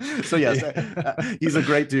 So yes, he's a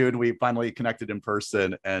great dude. We finally connected in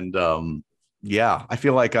person. And I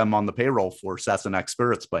feel like I'm on the payroll for Sassenach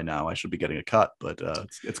Spirits by now. I should be getting a cut, but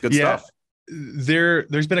it's good stuff.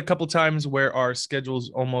 There's been a couple times where our schedules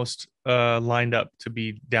almost lined up to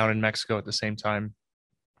be down in Mexico at the same time.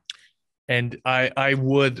 And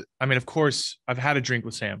of course, I've had a drink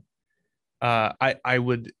with Sam. I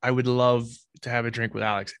would love to have a drink with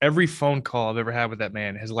Alex. Every phone call I've ever had with that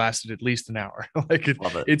man has lasted at least an hour.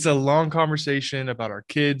 It's a long conversation about our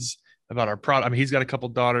kids, about our product. I mean, he's got a couple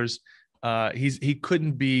daughters. He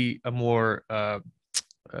couldn't be a more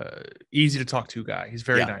easy to talk to guy. He's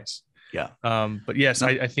very nice. Yeah. But yes,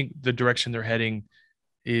 I think the direction they're heading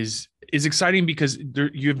is exciting because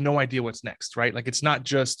you have no idea what's next, right? Like, it's not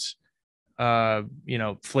just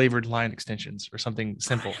flavored line extensions or something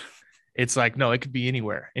simple. It's like, no, it could be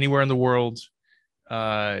anywhere in the world.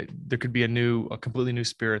 There could be a completely new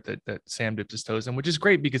spirit that Sam dipped his toes in, which is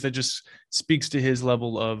great because it just speaks to his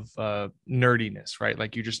level of nerdiness, right?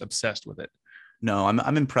 Like, you're just obsessed with it. No,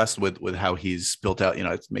 I'm impressed with how he's built out.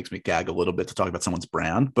 It makes me gag a little bit to talk about someone's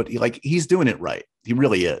brand, but he's doing it right. He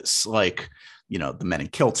really is. Like, the Men in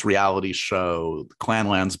Kilts reality show, the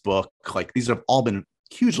Clanlands book, like, these have all been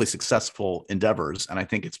hugely successful endeavors. And I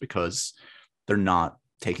think it's because they're not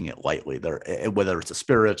taking it lightly. Whether it's a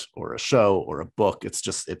spirit or a show or a book,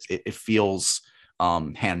 it feels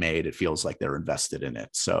handmade. It feels like they're invested in it.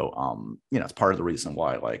 So it's part of the reason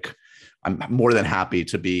why, like, I'm more than happy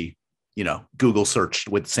to be Google searched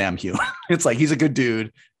with Sam Heughan. It's like, he's a good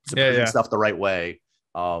dude. He's putting stuff the right way.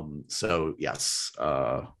 So yes.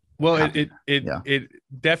 Well, it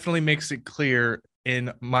definitely makes it clear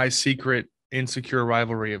in my secret insecure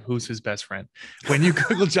rivalry of who's his best friend. When you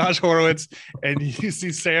Google Josh Horowitz and you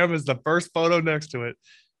see Sam as the first photo next to it,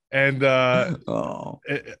 and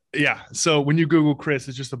so when you Google Chris,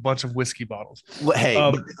 it's just a bunch of whiskey bottles. Hey,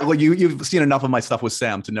 you've seen enough of my stuff with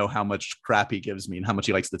Sam to know how much crap he gives me and how much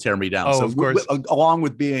he likes to tear me down. So of course, along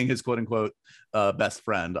with being his quote unquote best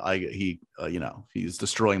friend, he's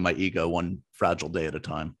destroying my ego one fragile day at a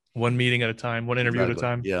time. one meeting at a time, one interview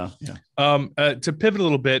Exactly. at a time. Yeah. To pivot a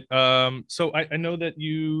little bit. So I know that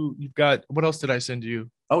you've got, what else did I send you?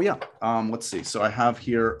 Oh yeah. Let's see. So I have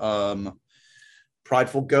here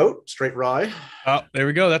Prideful Goat straight rye. Oh, there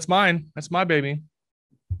we go. That's mine. That's my baby.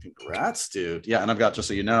 Congrats, dude. Yeah, and I've got, just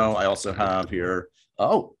so you know, I also have here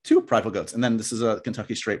two Prideful Goats, and then this is a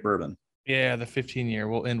Kentucky straight bourbon. Yeah, the 15-year.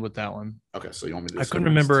 We'll end with that one. Okay, so you want me to do I couldn't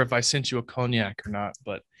remember if I sent you a cognac or not,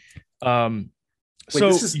 but Wait, so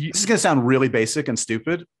this is gonna sound really basic and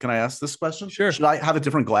stupid. Can I ask this question? Sure. Should I have a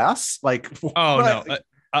different glass? Like, oh no,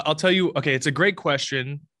 I'll tell you. Okay, it's a great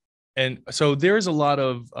question, and so there is a lot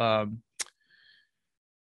of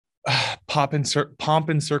pomp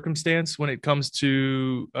and circumstance when it comes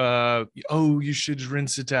to you should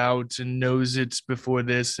rinse it out and nose it before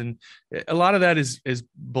this, and a lot of that is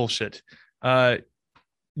bullshit.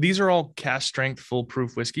 These are all cask strength,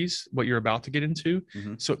 foolproof whiskeys, what you're about to get into.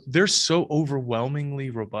 Mm-hmm. So they're so overwhelmingly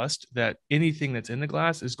robust that anything that's in the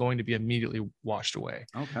glass is going to be immediately washed away.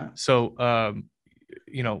 Okay. So,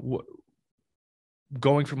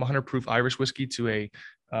 going from 100 proof Irish whiskey to I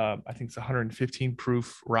think it's 115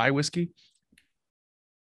 proof rye whiskey.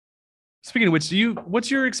 Speaking of which, what's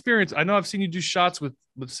your experience? I know I've seen you do shots with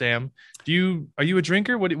Sam. Are you a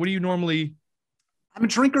drinker? What do you normally? I'm a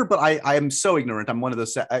drinker, but I am so ignorant. I'm one of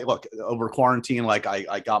those. Look, over quarantine, like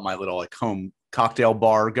I got my little like home cocktail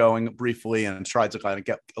bar going briefly and tried to kind of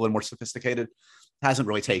get a little more sophisticated. Hasn't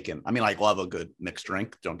really taken. I mean, I love a good mixed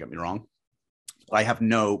drink. Don't get me wrong. I have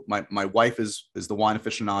my wife is the wine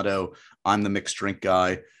aficionado. I'm the mixed drink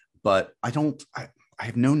guy, but I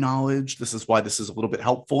have no knowledge. This is why this is a little bit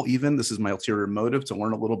helpful. Even this is my ulterior motive, to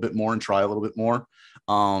learn a little bit more and try a little bit more.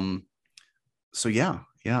 So yeah.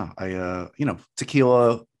 I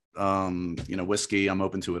tequila, whiskey, I'm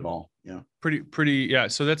open to it all. Yeah. Pretty. Yeah.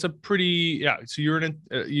 So that's so you're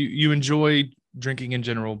you enjoy drinking in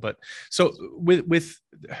general, but so with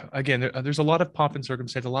again, there's a lot of pomp and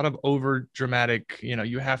circumstance, a lot of over dramatic,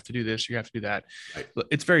 you have to do this, you have to do that. Right.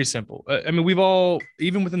 It's very simple. I mean, we've all,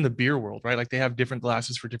 even within the beer world, right? Like they have different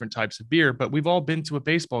glasses for different types of beer, but we've all been to a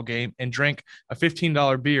baseball game and drank a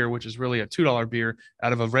 $15 beer, which is really a $2 beer,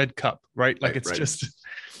 out of a red cup, right? Like it's just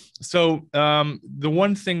so the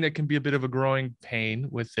one thing that can be a bit of a growing pain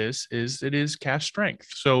with this is it is cask strength.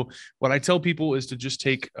 So what I tell people is to just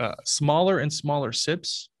take smaller and smaller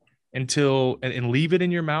sips until and leave it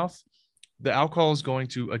in your mouth. The alcohol is going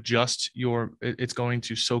to adjust it's going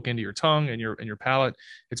to soak into your tongue and your palate.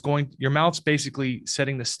 Your mouth's basically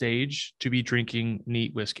setting the stage to be drinking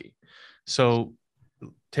neat whiskey. So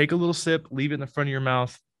take a little sip, leave it in the front of your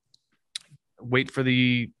mouth, wait for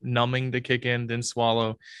the numbing to kick in, then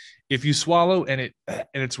swallow. If you swallow and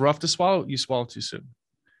it's rough to swallow, you swallow too soon.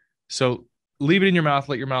 So leave it in your mouth,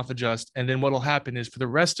 let your mouth adjust. And then what'll happen is for the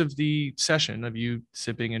rest of the session of you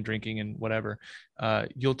sipping and drinking and whatever,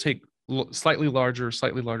 you'll take slightly larger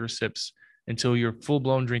sips until you're full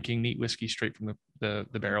blown drinking neat whiskey straight from the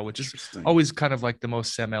barrel, which is always kind of like the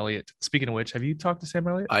most Sam Elliott. Speaking of which, have you talked to Sam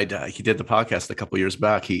Elliott? He did the podcast a couple years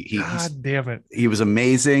back. God damn it. He was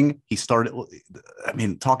amazing. He started,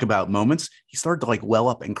 talk about moments. He started to like well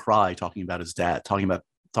up and cry talking about his dad, talking about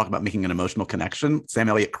making an emotional connection. Sam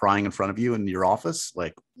Elliott crying in front of you in your office.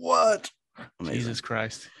 Like, what? Amazing. Jesus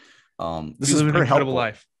Christ. This is very helpful.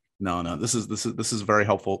 Life. No, this is very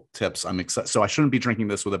helpful tips. I'm excited. So I shouldn't be drinking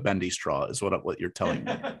this with a bendy straw, is what you're telling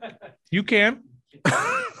me. You can.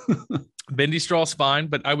 Bendy straw's fine,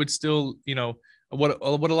 but I would still, what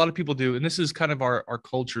a lot of people do, and this is kind of our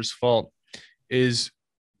culture's fault, is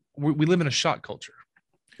we live in a shot culture.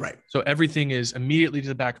 Right. So everything is immediately to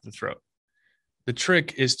the back of the throat. The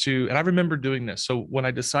trick is and I remember doing this. So when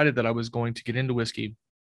I decided that I was going to get into whiskey,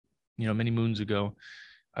 many moons ago,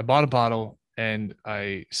 I bought a bottle and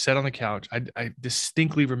I sat on the couch. I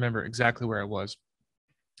distinctly remember exactly where I was.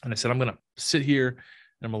 And I said, I'm going to sit here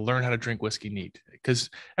and I'm going to learn how to drink whiskey neat,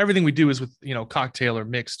 because everything we do is with, cocktail or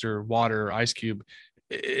mixed or water or ice cube.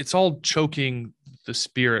 It's all choking the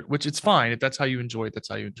spirit, which it's fine. If that's how you enjoy it, that's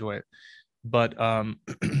how you enjoy it. But the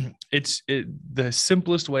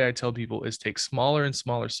simplest way I tell people is take smaller and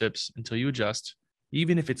smaller sips until you adjust,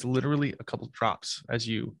 even if it's literally a couple of drops as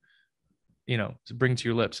you bring to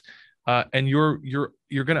your lips. And you're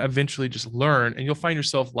going to eventually just learn, and you'll find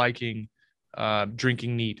yourself liking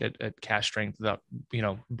drinking neat at cask strength without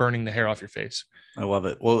burning the hair off your face. I love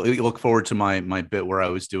it. Well, look forward to my bit where I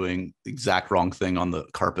was doing the exact wrong thing on the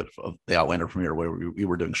carpet of the Outlander premiere, where we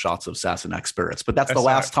were doing shots of Sassenach spirits. But that's the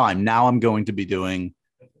last time. Now I'm going to be doing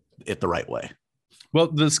it the right way. Well,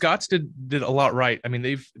 the Scots did a lot right. I mean,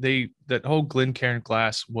 that whole Glencairn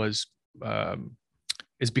glass was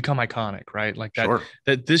is become iconic, right? Like that, Sure.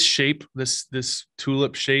 that this shape, this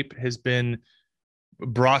tulip shape has been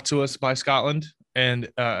brought to us by Scotland. And,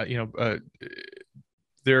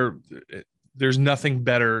 there's nothing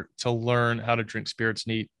better to learn how to drink spirits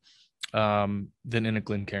neat than in a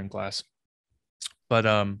Glencairn glass. But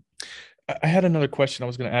I had another question I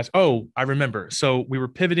was going to ask. Oh, I remember. So we were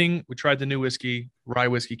pivoting. We tried the new whiskey, rye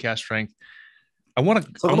whiskey, cast strength.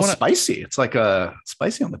 It's a little spicy. It's like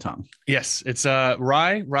spicy on the tongue. Yes, it's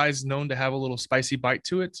rye. Rye is known to have a little spicy bite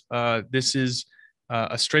to it. This is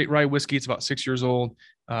a straight rye whiskey. It's about 6 years old.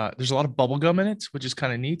 There's a lot of bubble gum in it, which is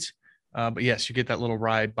kind of neat. But yes, you get that little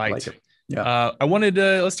rye bite. Like it. Yeah. I wanted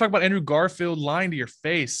let's talk about Andrew Garfield lying to your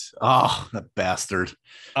face. Oh, that bastard.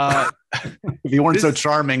 If he weren't so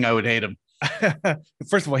charming, I would hate him.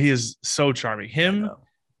 First of all, he is so charming. Him.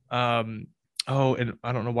 Oh, and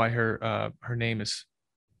I don't know why her name is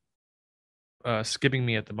skipping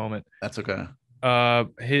me at the moment. That's okay.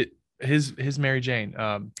 His Mary Jane.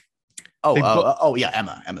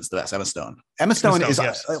 Yeah, Emma's the best. Emma Stone is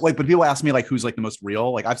yes. Like, but people ask me like who's like the most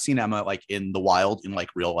real. Like I've seen Emma like in the wild in like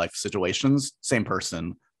real life situations. Same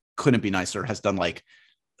person, couldn't be nicer. Has done like,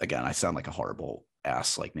 again, I sound like a horrible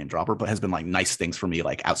ass like name dropper, but has been like nice things for me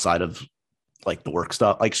like outside of like the work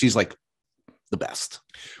stuff. Like she's like the best.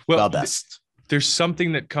 Well, the best. There's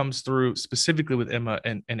something that comes through specifically with Emma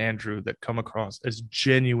and Andrew that come across as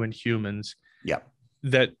genuine humans. Yeah.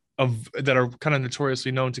 That are kind of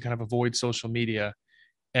notoriously known to kind of avoid social media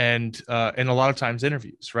and a lot of times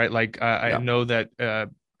interviews, right? Like I know that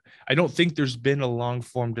I don't think there's been a long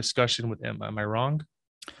form discussion with Emma. Am I wrong?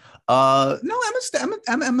 No,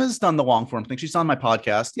 Emma's done the long form thing. She's on my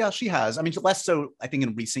podcast. Yeah, she has. I mean, less so, I think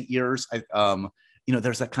in recent years,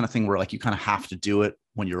 there's that kind of thing where like you kind of have to do it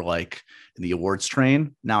when you're like in the awards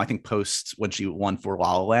train. Now, I think post when she won for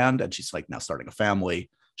La La Land and she's like now starting a family,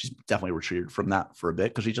 she's definitely retreated from that for a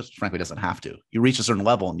bit because she just frankly doesn't have to. You reach a certain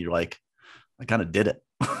level and you're like, I kind of did it.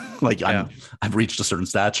 Like I've reached a certain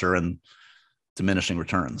stature and diminishing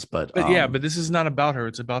returns. But this is not about her.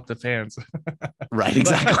 It's about the fans. Right,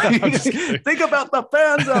 exactly. Think about the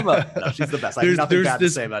fans, Emma. No, she's the best. I have nothing bad to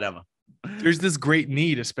say about Emma. There's this great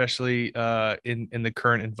need, especially in the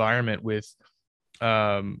current environment with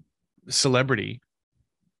celebrity,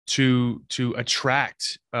 to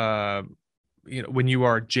attract when you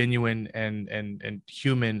are genuine and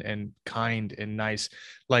human and kind and nice,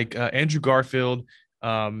 like Andrew Garfield,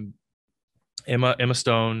 Emma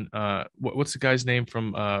Stone. What's the guy's name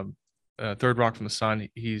from Third Rock from the Sun?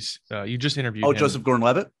 He's you just interviewed him. Joseph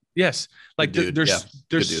Gordon-Levitt. Yes, like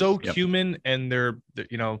they're so human, and they're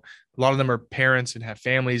a lot of them are parents and have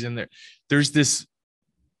families, and there's this,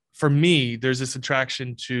 for me, there's this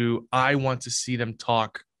attraction to, I want to see them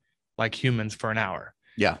talk like humans for an hour.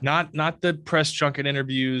 Yeah, not the press junket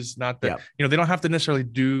interviews, not the they don't have to necessarily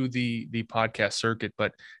do the podcast circuit,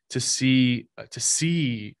 but to see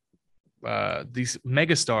these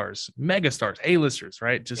megastars, A-listers,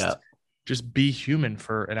 right? Just be human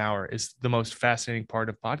for an hour is the most fascinating part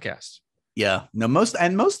of podcasts. Yeah, no, most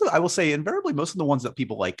of, I will say invariably, most of the ones that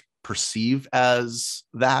people like perceive as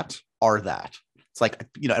that are that. It's like,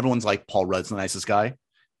 everyone's like, Paul Rudd's the nicest guy.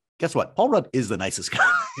 Guess what? Paul Rudd is the nicest guy.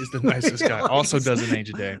 He's the nicest guy. Like, also doesn't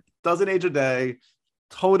age a day. Doesn't age a day.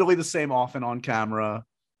 Totally the same off and on camera.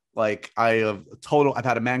 Like I've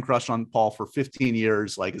had a man crush on Paul for 15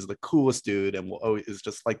 years. Like is the coolest dude and is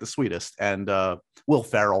just like the sweetest. And Will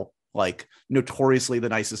Ferrell, like notoriously the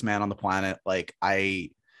nicest man on the planet. Like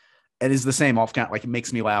it is the same off camera. Like it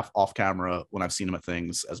makes me laugh off camera when I've seen him at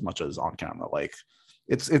things as much as on camera. Like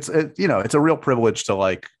it's a real privilege to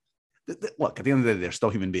like, look, at the end of the day, they're still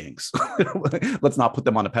human beings. Let's not put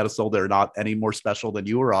them on a pedestal. They're not any more special than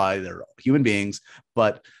you or I. They're human beings,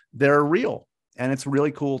 but they're real. And it's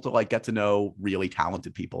really cool to like get to know really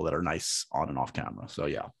talented people that are nice on and off camera. So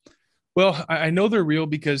yeah. Well, I know they're real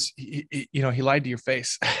because he lied to your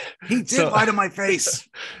face. He did lie to my face.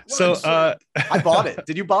 I bought it.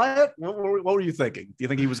 Did you buy it? What were you thinking? Do you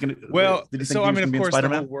think he was going to? Well, of course,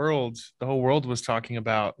 the whole world was talking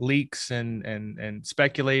about leaks and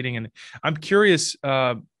speculating, and I'm curious.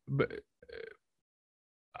 I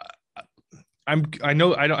think I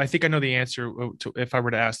know the answer to if I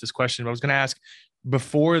were to ask this question. But I was going to ask,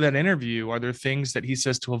 before that interview, are there things that he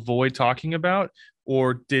says to avoid talking about,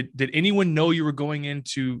 or did anyone know you were going in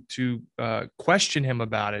to question him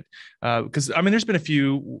about it? Because I mean, there's been a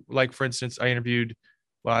few, like for instance, I interviewed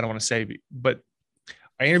someone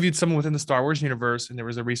within the Star Wars universe, and there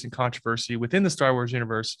was a recent controversy within the Star Wars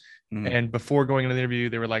universe. And before going into the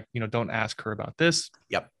interview, they were like, don't ask her about this.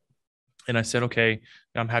 Yep. And I said, okay,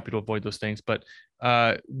 I'm happy to avoid those things. But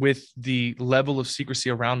with the level of secrecy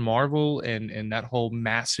around Marvel and that whole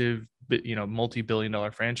massive,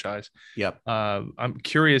 multi-billion-dollar franchise, Yep. I'm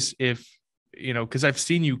curious if, because I've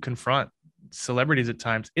seen you confront celebrities at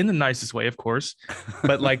times in the nicest way, of course,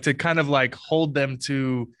 but like to kind of like hold them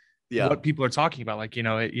to Yeah. what people are talking about. Like,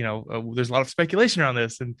 there's a lot of speculation around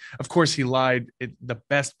this. And of course he lied in the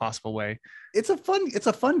best possible way. It's a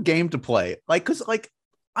fun game to play. Like, cause like,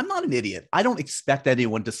 I'm not an idiot. I don't expect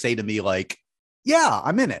anyone to say to me like, yeah,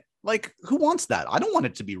 I'm in it. Like, who wants that? I don't want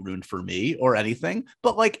it to be ruined for me or anything,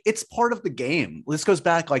 but like, it's part of the game. This goes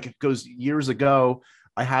back, like it goes years ago.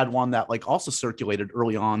 I had one that like also circulated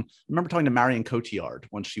early on. I remember talking to Marion Cotillard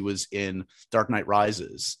when she was in Dark Knight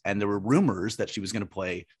Rises, and there were rumors that she was going to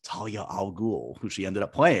play Talia al Ghul, who she ended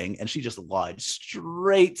up playing, and she just lied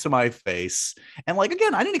straight to my face. And like,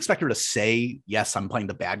 again, I didn't expect her to say, yes, I'm playing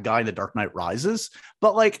the bad guy in the Dark Knight Rises,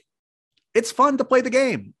 but like, it's fun to play the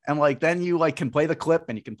game. And like, then you like can play the clip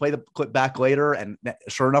and you can play the clip back later. And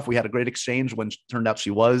sure enough, we had a great exchange when it turned out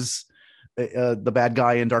she was the bad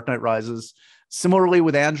guy in Dark Knight Rises. Similarly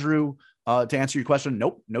with Andrew, to answer your question,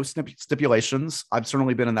 nope, no stipulations. I've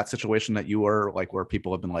certainly been in that situation that you were, like, where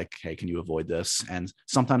people have been like, hey, can you avoid this? And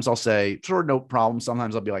sometimes I'll say, sure, no problem.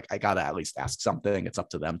 Sometimes I'll be like, I gotta at least ask something. It's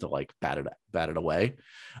up to them to like bat it away.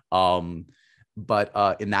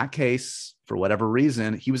 But in that case, for whatever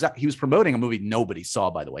reason, he was promoting a movie nobody saw,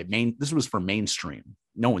 by the way. This was for mainstream.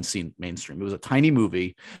 No one's seen mainstream. It was a tiny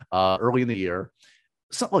movie early in the year.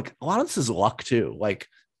 So like, a lot of this is luck too. Like,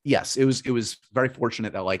 yes, it was very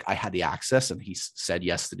fortunate that like I had the access and he said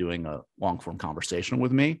yes to doing a long form conversation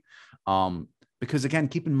with me. Because again,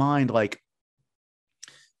 keep in mind, like,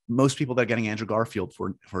 most people that are getting Andrew Garfield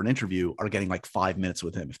for an interview are getting like 5 minutes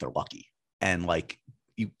with him if they're lucky. And like,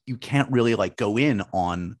 you can't really like go in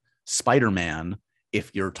on Spider-Man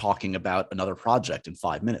if you're talking about another project in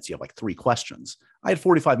 5 minutes. You have like 3 questions. I had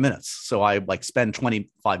 45 minutes. So I like spend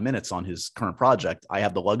 25 minutes on his current project. I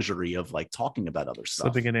have the luxury of like talking about other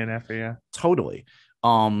stuff. Slipping it in after, yeah. Totally.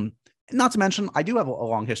 Not to mention, I do have a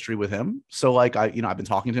long history with him. So like, I've been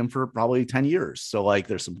talking to him for probably 10 years. So like,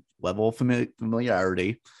 there's some level of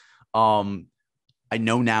familiarity. I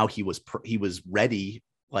know now he was ready.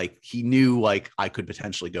 Like, he knew like I could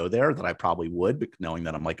potentially go there, that I probably would, knowing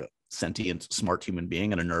that I'm like a sentient, smart human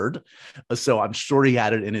being and a nerd. So I'm sure he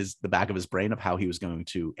had it in the back of his brain of how he was going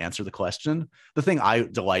to answer the question. The thing I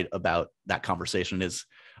delight about that conversation is,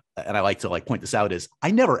 and I like to like point this out, is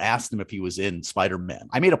I never asked him if he was in Spider-Man.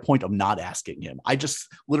 I made a point of not asking him. I just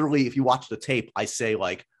literally, if you watch the tape, I say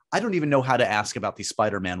like, I don't even know how to ask about these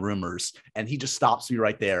Spider-Man rumors. And he just stops me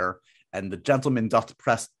right there. And the gentleman doth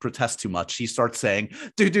protest too much. He starts saying,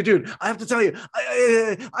 dude, I have to tell you,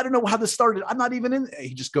 I don't know how this started. I'm not even in.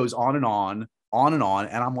 He just goes on and on.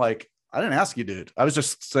 And I'm like, I didn't ask you, dude. I was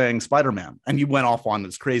just saying Spider-Man. And you went off on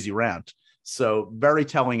this crazy rant. So very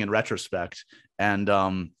telling in retrospect. And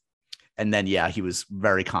then, yeah, he was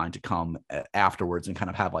very kind to come afterwards and kind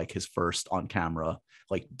of have like his first on camera,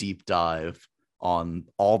 like deep dive on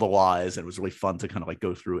all the lies. And it was really fun to kind of like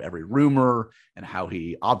go through every rumor and how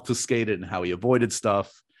he obfuscated and how he avoided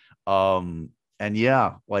stuff. And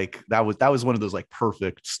yeah, like that was one of those like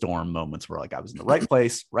perfect storm moments where like I was in the right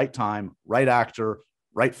place, right time, right actor,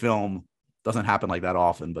 right film. Doesn't happen like that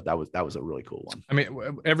often, but that was a really cool one. I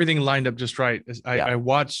mean, everything lined up just right. I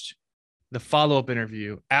watched the follow-up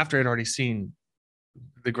interview after I'd already seen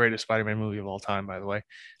the greatest Spider-Man movie of all time, by the way.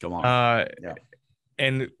 Come on. Yeah.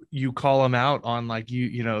 And you call him out on like,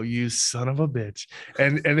 you son of a bitch.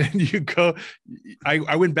 And then you go,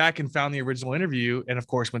 I went back and found the original interview, and of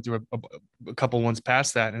course went through a couple ones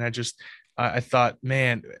past that. And I thought,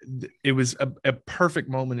 man, it was a perfect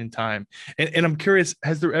moment in time. And I'm curious,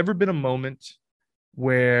 has there ever been a moment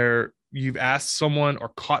where you've asked someone or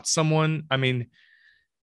caught someone? I mean,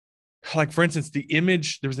 like, for instance, there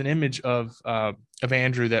was an image of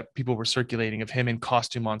Andrew that people were circulating of him in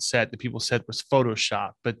costume on set that people said was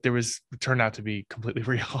Photoshop, but it turned out to be completely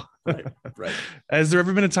real. Right. Has there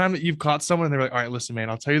ever been a time that you've caught someone and they're like, all right, listen, man,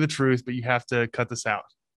 I'll tell you the truth, but you have to cut this out?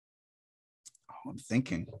 Oh, I'm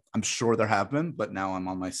thinking. I'm sure there have been, but now I'm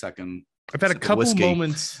on my second. I've had a couple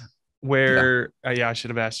moments where, I should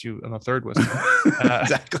have asked you on the third whiskey.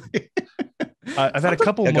 Exactly. I've had a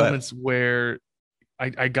couple moments where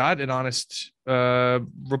I got an honest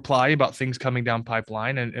reply about things coming down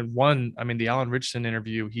pipeline. And one, I mean, the Alan Richardson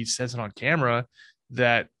interview, he says it on camera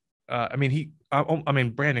that,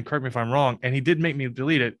 Brandon, correct me if I'm wrong, and he did make me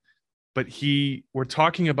delete it, but we're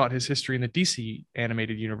talking about his history in the DC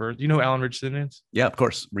animated universe. You know who Alan Richardson is? Yeah, of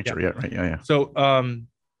course. Reacher. Yeah. Right. Yeah. So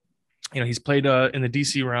he's played in the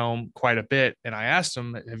DC realm quite a bit. And I asked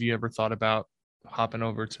him, have you ever thought about hopping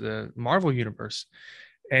over to the Marvel universe?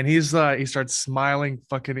 And he starts smiling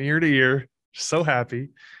fucking ear to ear, so happy,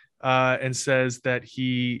 and says that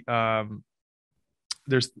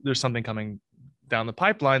there's something coming down the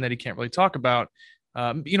pipeline that he can't really talk about.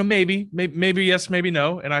 Maybe yes, maybe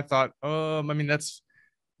no. And I thought, I mean, that's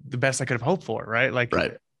the best I could have hoped for, right? Like,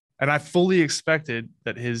 Right. and I fully expected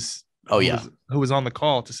that who was on the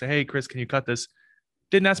call to say, hey, Chris, can you cut this?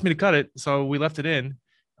 Didn't ask me to cut it, so we left it in.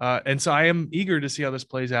 And so I am eager to see how this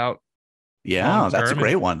plays out. Yeah, that's a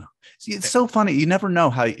great one. See, it's so funny. You never know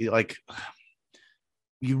how you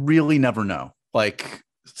really never know. Like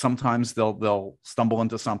sometimes they'll stumble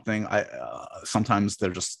into something. Sometimes they're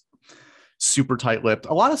just super tight-lipped.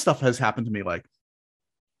 A lot of stuff has happened to me, like,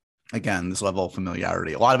 again, this level of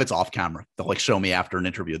familiarity. A lot of it's off camera. They'll like show me after an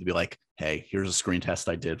interview. They'll be like, hey, here's a screen test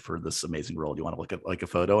I did for this amazing role. Do you want to look at like a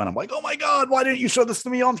photo? And I'm like, oh my God, why didn't you show this to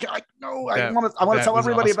me on? Like, no, I want to tell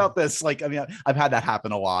everybody about this. Like, I mean, I've had that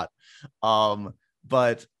happen a lot.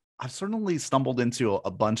 But I've certainly stumbled into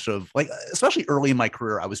a bunch of, like, especially early in my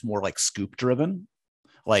career, I was more like scoop driven.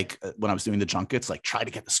 Like when I was doing the junkets, like try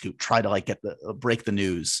to get the scoop, try to like get the break the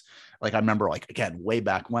news. Like I remember, like, again, way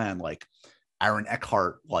back when, like Aaron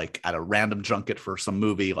Eckhart, like at a random junket for some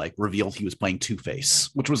movie, like revealed he was playing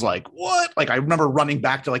Two-Face, which was like, what? Like I remember running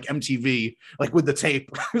back to like MTV, like with the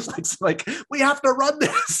tape. It was like we have to run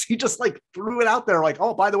this. He just like threw it out there, like,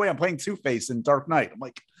 oh, by the way, I'm playing Two-Face in Dark Knight. I'm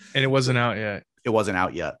like, and it wasn't out yet. It wasn't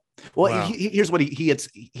out yet. Well, wow. Here's what he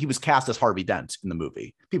was cast as Harvey Dent in the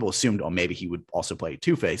movie. People assumed, oh, maybe he would also play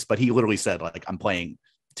Two-Face, but he literally said, like, I'm playing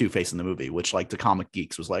Two-Face in the movie, which like the comic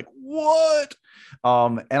geeks was like, what?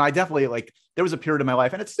 And I definitely, like, there was a period in my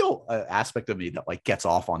life, and it's still an aspect of me that like gets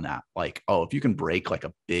off on that. Like, oh, if you can break like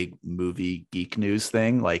a big movie geek news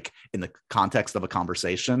thing, like in the context of a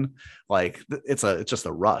conversation, like it's just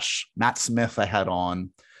a rush. Matt Smith, I had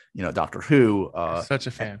on, Doctor Who. Such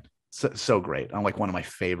a fan. So great. I'm like one of my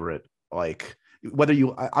favorite, like,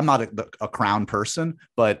 I'm not a Crown person,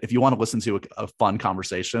 but if you want to listen to a fun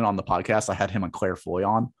conversation on the podcast, I had him and Claire Foy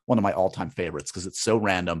on, one of my all-time favorites, because it's so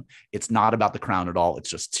random. It's not about the Crown at all. It's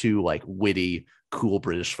just two like witty, cool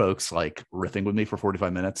British folks like riffing with me for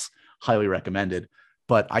 45 minutes. Highly recommended.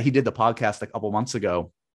 But he did the podcast a couple months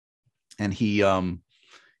ago, and he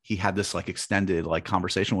had this like extended like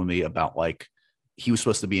conversation with me about like, he was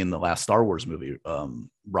supposed to be in the last Star Wars movie,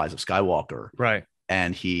 Rise of Skywalker. Right.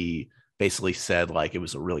 And he basically said like it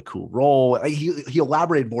was a really cool role. He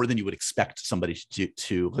elaborated more than you would expect somebody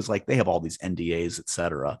to, because like they have all these NDAs,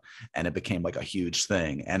 etc. And it became like a huge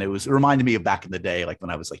thing. And it reminded me of back in the day, like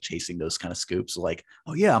when I was like chasing those kind of scoops, like,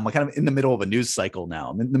 oh yeah, I'm like kind of in the middle of a news cycle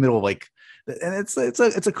now. I'm in the middle of like, and it's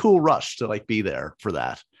a cool rush to like be there for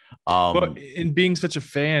that. Well, in being such a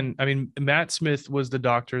fan, I mean, Matt Smith was the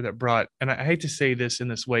doctor that brought, and I hate to say this in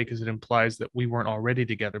this way because it implies that we weren't already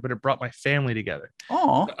together, but it brought my family together.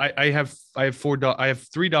 Oh, I have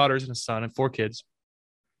three daughters and a son and four kids,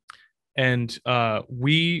 and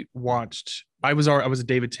we watched. I was a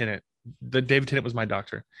David Tennant. The David Tennant was my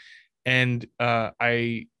doctor, and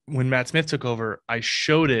when Matt Smith took over, I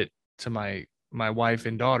showed it to my wife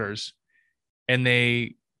and daughters, and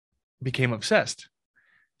they became obsessed.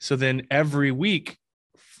 So then every week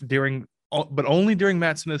but only during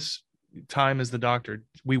Matt Smith's time as the doctor,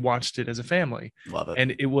 we watched it as a family. Love it.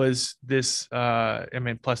 And it was this,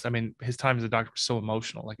 plus his time as a doctor was so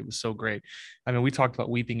emotional. Like it was so great. I mean, we talked about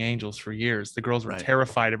weeping angels for years. The girls were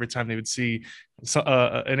terrified every time they would see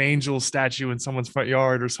an angel statue in someone's front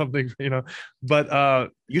yard or something, but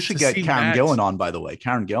you should get Karen Gillan on, by the way.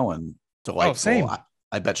 Karen Gillan, delightful. Oh, same.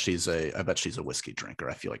 I bet she's a whiskey drinker.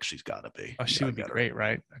 I feel like she's got to be. Oh, she would be great,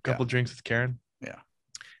 right? A couple drinks with Karen. Yeah.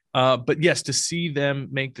 But yes, to see them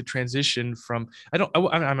make the transition from,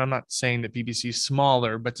 I'm not saying that BBC is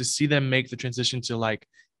smaller, but to see them make the transition to like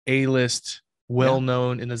A-list,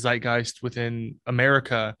 well-known in the zeitgeist within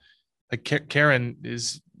America, like Karen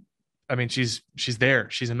is, I mean, she's there.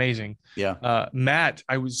 She's amazing. Yeah. Matt,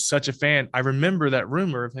 I was such a fan. I remember that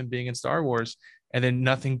rumor of him being in Star Wars, and then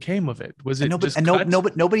nothing came of it. Was it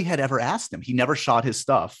nobody had ever asked him. He never shot his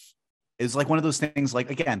stuff. It's like one of those things,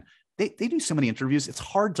 like, again, they do so many interviews. It's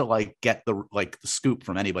hard to like get the scoop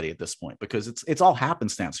from anybody at this point, because it's all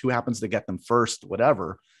happenstance. Who happens to get them first,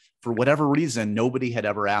 whatever. For whatever reason, nobody had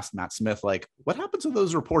ever asked Matt Smith, like, what happened to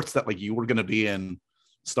those reports that like you were going to be in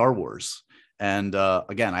Star Wars? And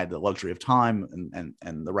again, I had the luxury of time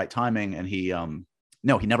and the right timing. And he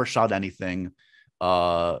never shot anything.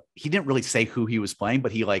 He didn't really say who he was playing,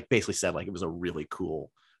 but he like basically said like it was a really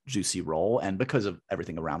cool, juicy role. And because of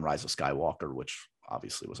everything around Rise of Skywalker, which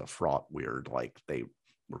obviously was a fraught, weird, like they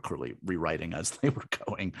were clearly rewriting as they were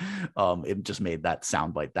going. It just made that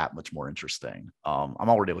soundbite that much more interesting. I'm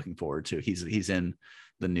already looking forward to. He's in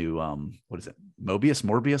the new what is it?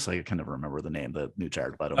 Morbius? I can never remember the name. The new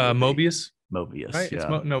Jared Leto movie. Mobius. Right?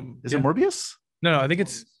 Yeah. Is it Morbius? No, I think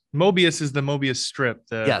it's Mobius is the Mobius strip.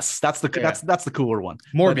 Yes, that's the cooler one.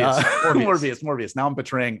 Morbius. But, Morbius. Now I'm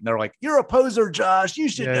betraying. They're like, you're a poser, Josh. You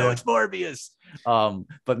should know it's Morbius.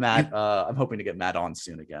 But Matt, I'm hoping to get Matt on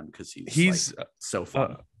soon again because he's like, so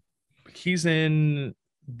fun. He's in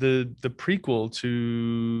the prequel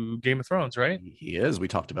to Game of Thrones, right? He is. We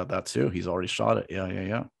talked about that too. He's already shot it.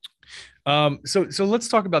 Yeah. So let's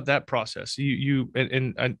talk about that process.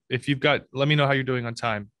 And if you've got, let me know how you're doing on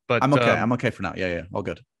time. But I'm okay. I'm okay for now. Yeah. All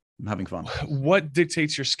good. I'm having fun. What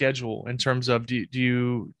dictates your schedule in terms of do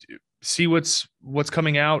you see what's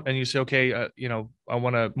coming out and you say, okay, I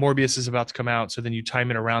want to, Morbius is about to come out. So then you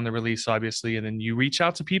time it around the release, obviously, and then you reach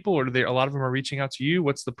out to people, or a lot of them are reaching out to you?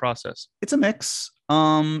 What's the process? It's a mix.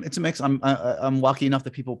 I'm lucky enough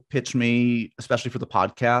that people pitch me, especially for the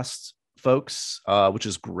podcast folks, which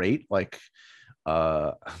is great. Like,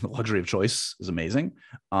 the luxury of choice is amazing.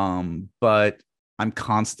 But I'm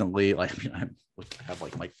constantly like, I have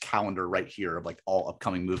like my calendar right here of like all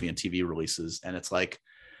upcoming movie and TV releases. And it's like,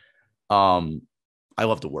 I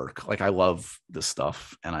love to work. Like, I love this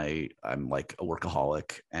stuff, and I'm like a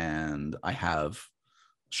workaholic, and I have a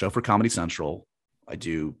show for Comedy Central. I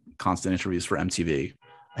do constant interviews for MTV.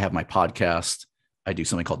 I have my podcast. I do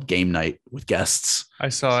something called Game Night with guests. I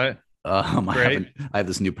saw it. I have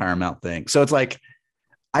this new Paramount thing. So it's like,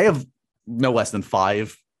 I have no less than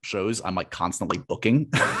 5 shows I'm like constantly booking.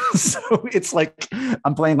 So it's like,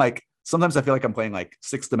 I'm playing like, sometimes I feel like I'm playing like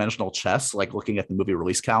 6-dimensional chess, like looking at the movie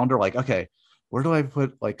release calendar, like, okay, where do I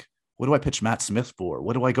put, like, what do I pitch Matt Smith for?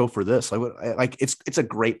 What do I go for this? Like, it's a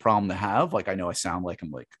great problem to have. Like, I know I sound like I'm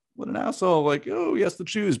like, what an asshole. Like, oh, he has to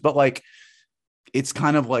choose. But like, it's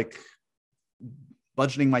kind of like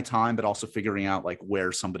budgeting my time, but also figuring out like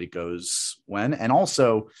where somebody goes when. And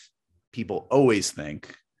also, people always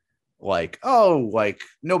think like, oh, like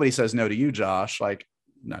nobody says no to you, Josh. Like,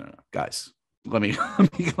 no, guys. Let me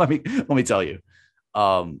tell you.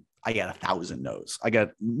 I get 1,000 no's. I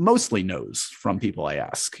get mostly no's from people I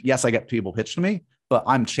ask. Yes, I get people pitched to me, but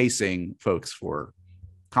I'm chasing folks for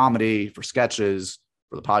comedy, for sketches,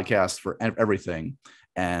 for the podcast, for everything.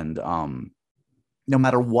 And no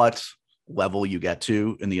matter what level you get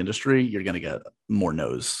to in the industry, you're going to get more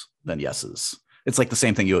no's than yeses. It's like the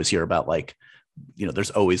same thing you always hear about, like,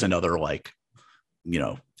 there's always another, like,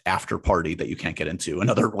 after party that you can't get into,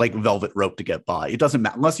 another like velvet rope to get by. It doesn't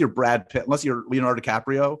matter unless you're Brad Pitt, unless you're Leonardo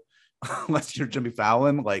DiCaprio, unless you're Jimmy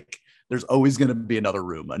Fallon. Like, there's always going to be another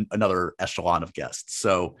room, another echelon of guests.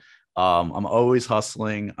 So I'm always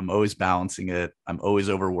hustling. I'm always balancing it. I'm always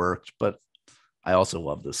overworked, but I also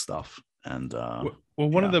love this stuff. And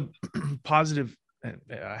one of the positive,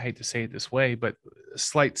 I hate to say it this way, but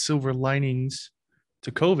slight silver linings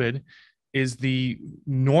to COVID is the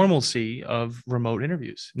normalcy of remote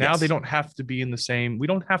interviews. Now they don't have to be in the same, we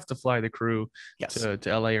don't have to fly the crew to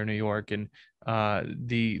LA or New York. And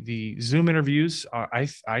the Zoom interviews are,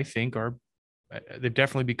 I think they've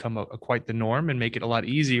definitely become quite the norm and make it a lot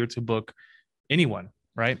easier to book anyone,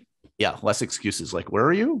 right? Yeah. Less excuses. Like, where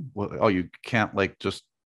are you? Oh, you can't like just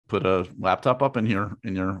put a laptop up in your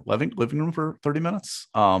living room for 30 minutes.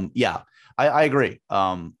 I agree.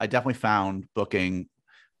 I definitely found booking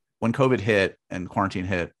when COVID hit and quarantine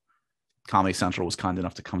hit, Comedy Central was kind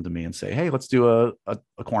enough to come to me and say, hey, let's do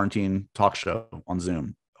a quarantine talk show on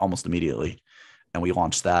Zoom almost immediately. And we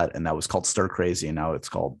launched that, and that was called Stir Crazy. And now it's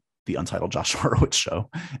called the Untitled Josh Horowitz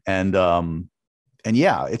Show. And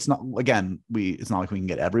yeah, it's not, again, it's not like we can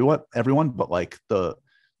get everyone, but like the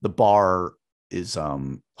bar is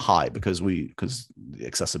high because the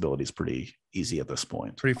accessibility is pretty easy at this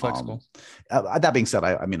point. Pretty flexible. That being said,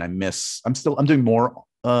 I'm doing more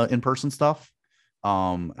in-person stuff.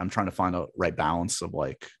 I'm trying to find a right balance of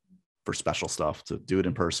like for special stuff to do it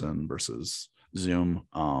in person versus Zoom.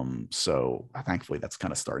 So thankfully that's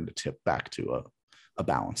kind of starting to tip back to a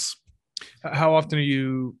balance. How often are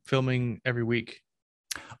you filming every week?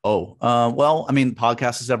 Well, I mean,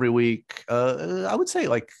 podcast is every week. I would say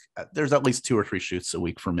like there's at least 2 or 3 shoots a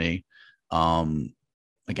week for me.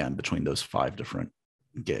 Again, between those 5 different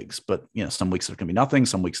gigs, but some weeks there can be nothing.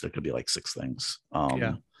 Some weeks there could be like 6 things.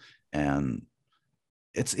 And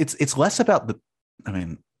it's less about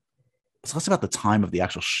it's less about the time of the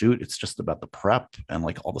actual shoot. It's just about the prep and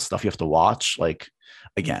like all the stuff you have to watch. Like,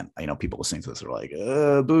 again, I know people listening to this are like,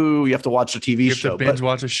 boo, you have to watch a TV show. You have to binge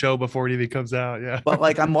watch a show before it even comes out. Yeah.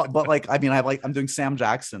 I'm doing Sam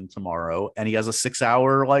Jackson tomorrow, and he has a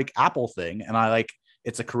 6-hour like Apple thing. And I like,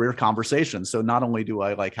 it's a career conversation. So not only do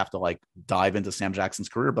I like have to like dive into Sam Jackson's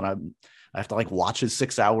career, but I have to like watch his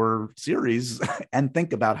 6-hour series and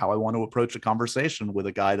think about how I want to approach a conversation with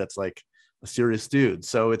a guy that's like a serious dude.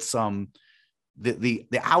 So it's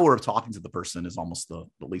the hour of talking to the person is almost the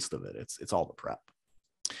least of it. It's all the prep.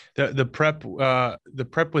 The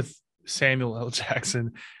prep with Samuel L.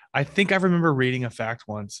 Jackson. I think I remember reading a fact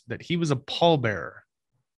once that he was a pallbearer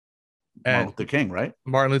Martin Luther King, right?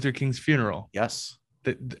 Martin Luther King's funeral. Yes.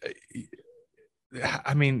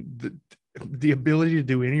 I mean, the ability to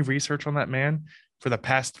do any research on that man for the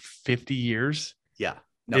past 50 years. Yeah.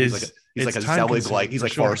 No, he's like a Zelig, like he's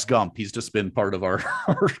like Forrest Gump. He's just been part of our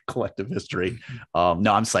collective history. No,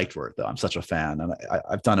 I'm psyched for it though. I'm such a fan, and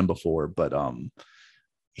I've done him before, but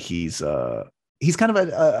he's kind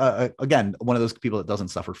of again one of those people that doesn't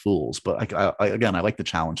suffer fools. But I like the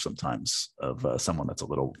challenge sometimes of someone that's a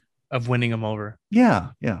little of winning him over.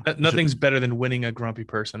 Yeah. Nothing's better than winning a grumpy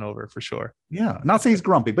person over, for sure. Yeah, not saying he's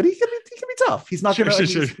grumpy, but he can be tough. He's not gonna.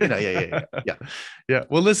 Sure. Yeah.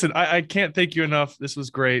 Well, listen, I can't thank you enough. This was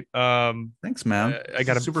great. Thanks, man. I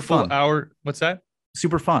got a super full fun hour. What's that?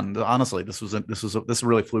 Super fun. Honestly, this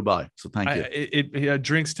really flew by. So thank you.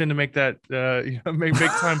 Drinks tend to make that make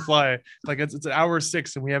time fly. Like it's an hour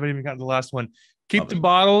 6 and we haven't even gotten to the last one. Keep the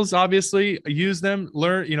bottles, obviously, use them,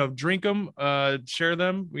 learn, drink them, share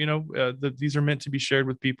them. These are meant to be shared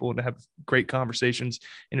with people and to have great conversations.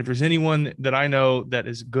 And if there's anyone that I know that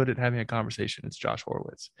is good at having a conversation, it's Josh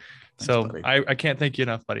Horowitz. Thanks, so buddy. I can't thank you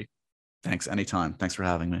enough, buddy. Thanks. Anytime. Thanks for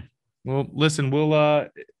having me. Well, listen, where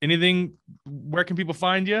can people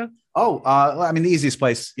find you? I mean, the easiest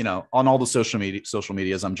place, on all the social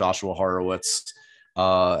medias, I'm Joshua Horowitz.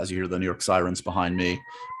 As you hear the New York sirens behind me.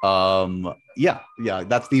 That's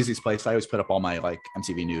the easiest place. I always put up all my like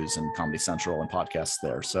MTV News and Comedy Central and podcasts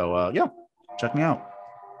there. So check me out.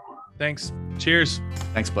 Thanks. Cheers.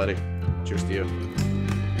 Thanks, buddy. Cheers to you.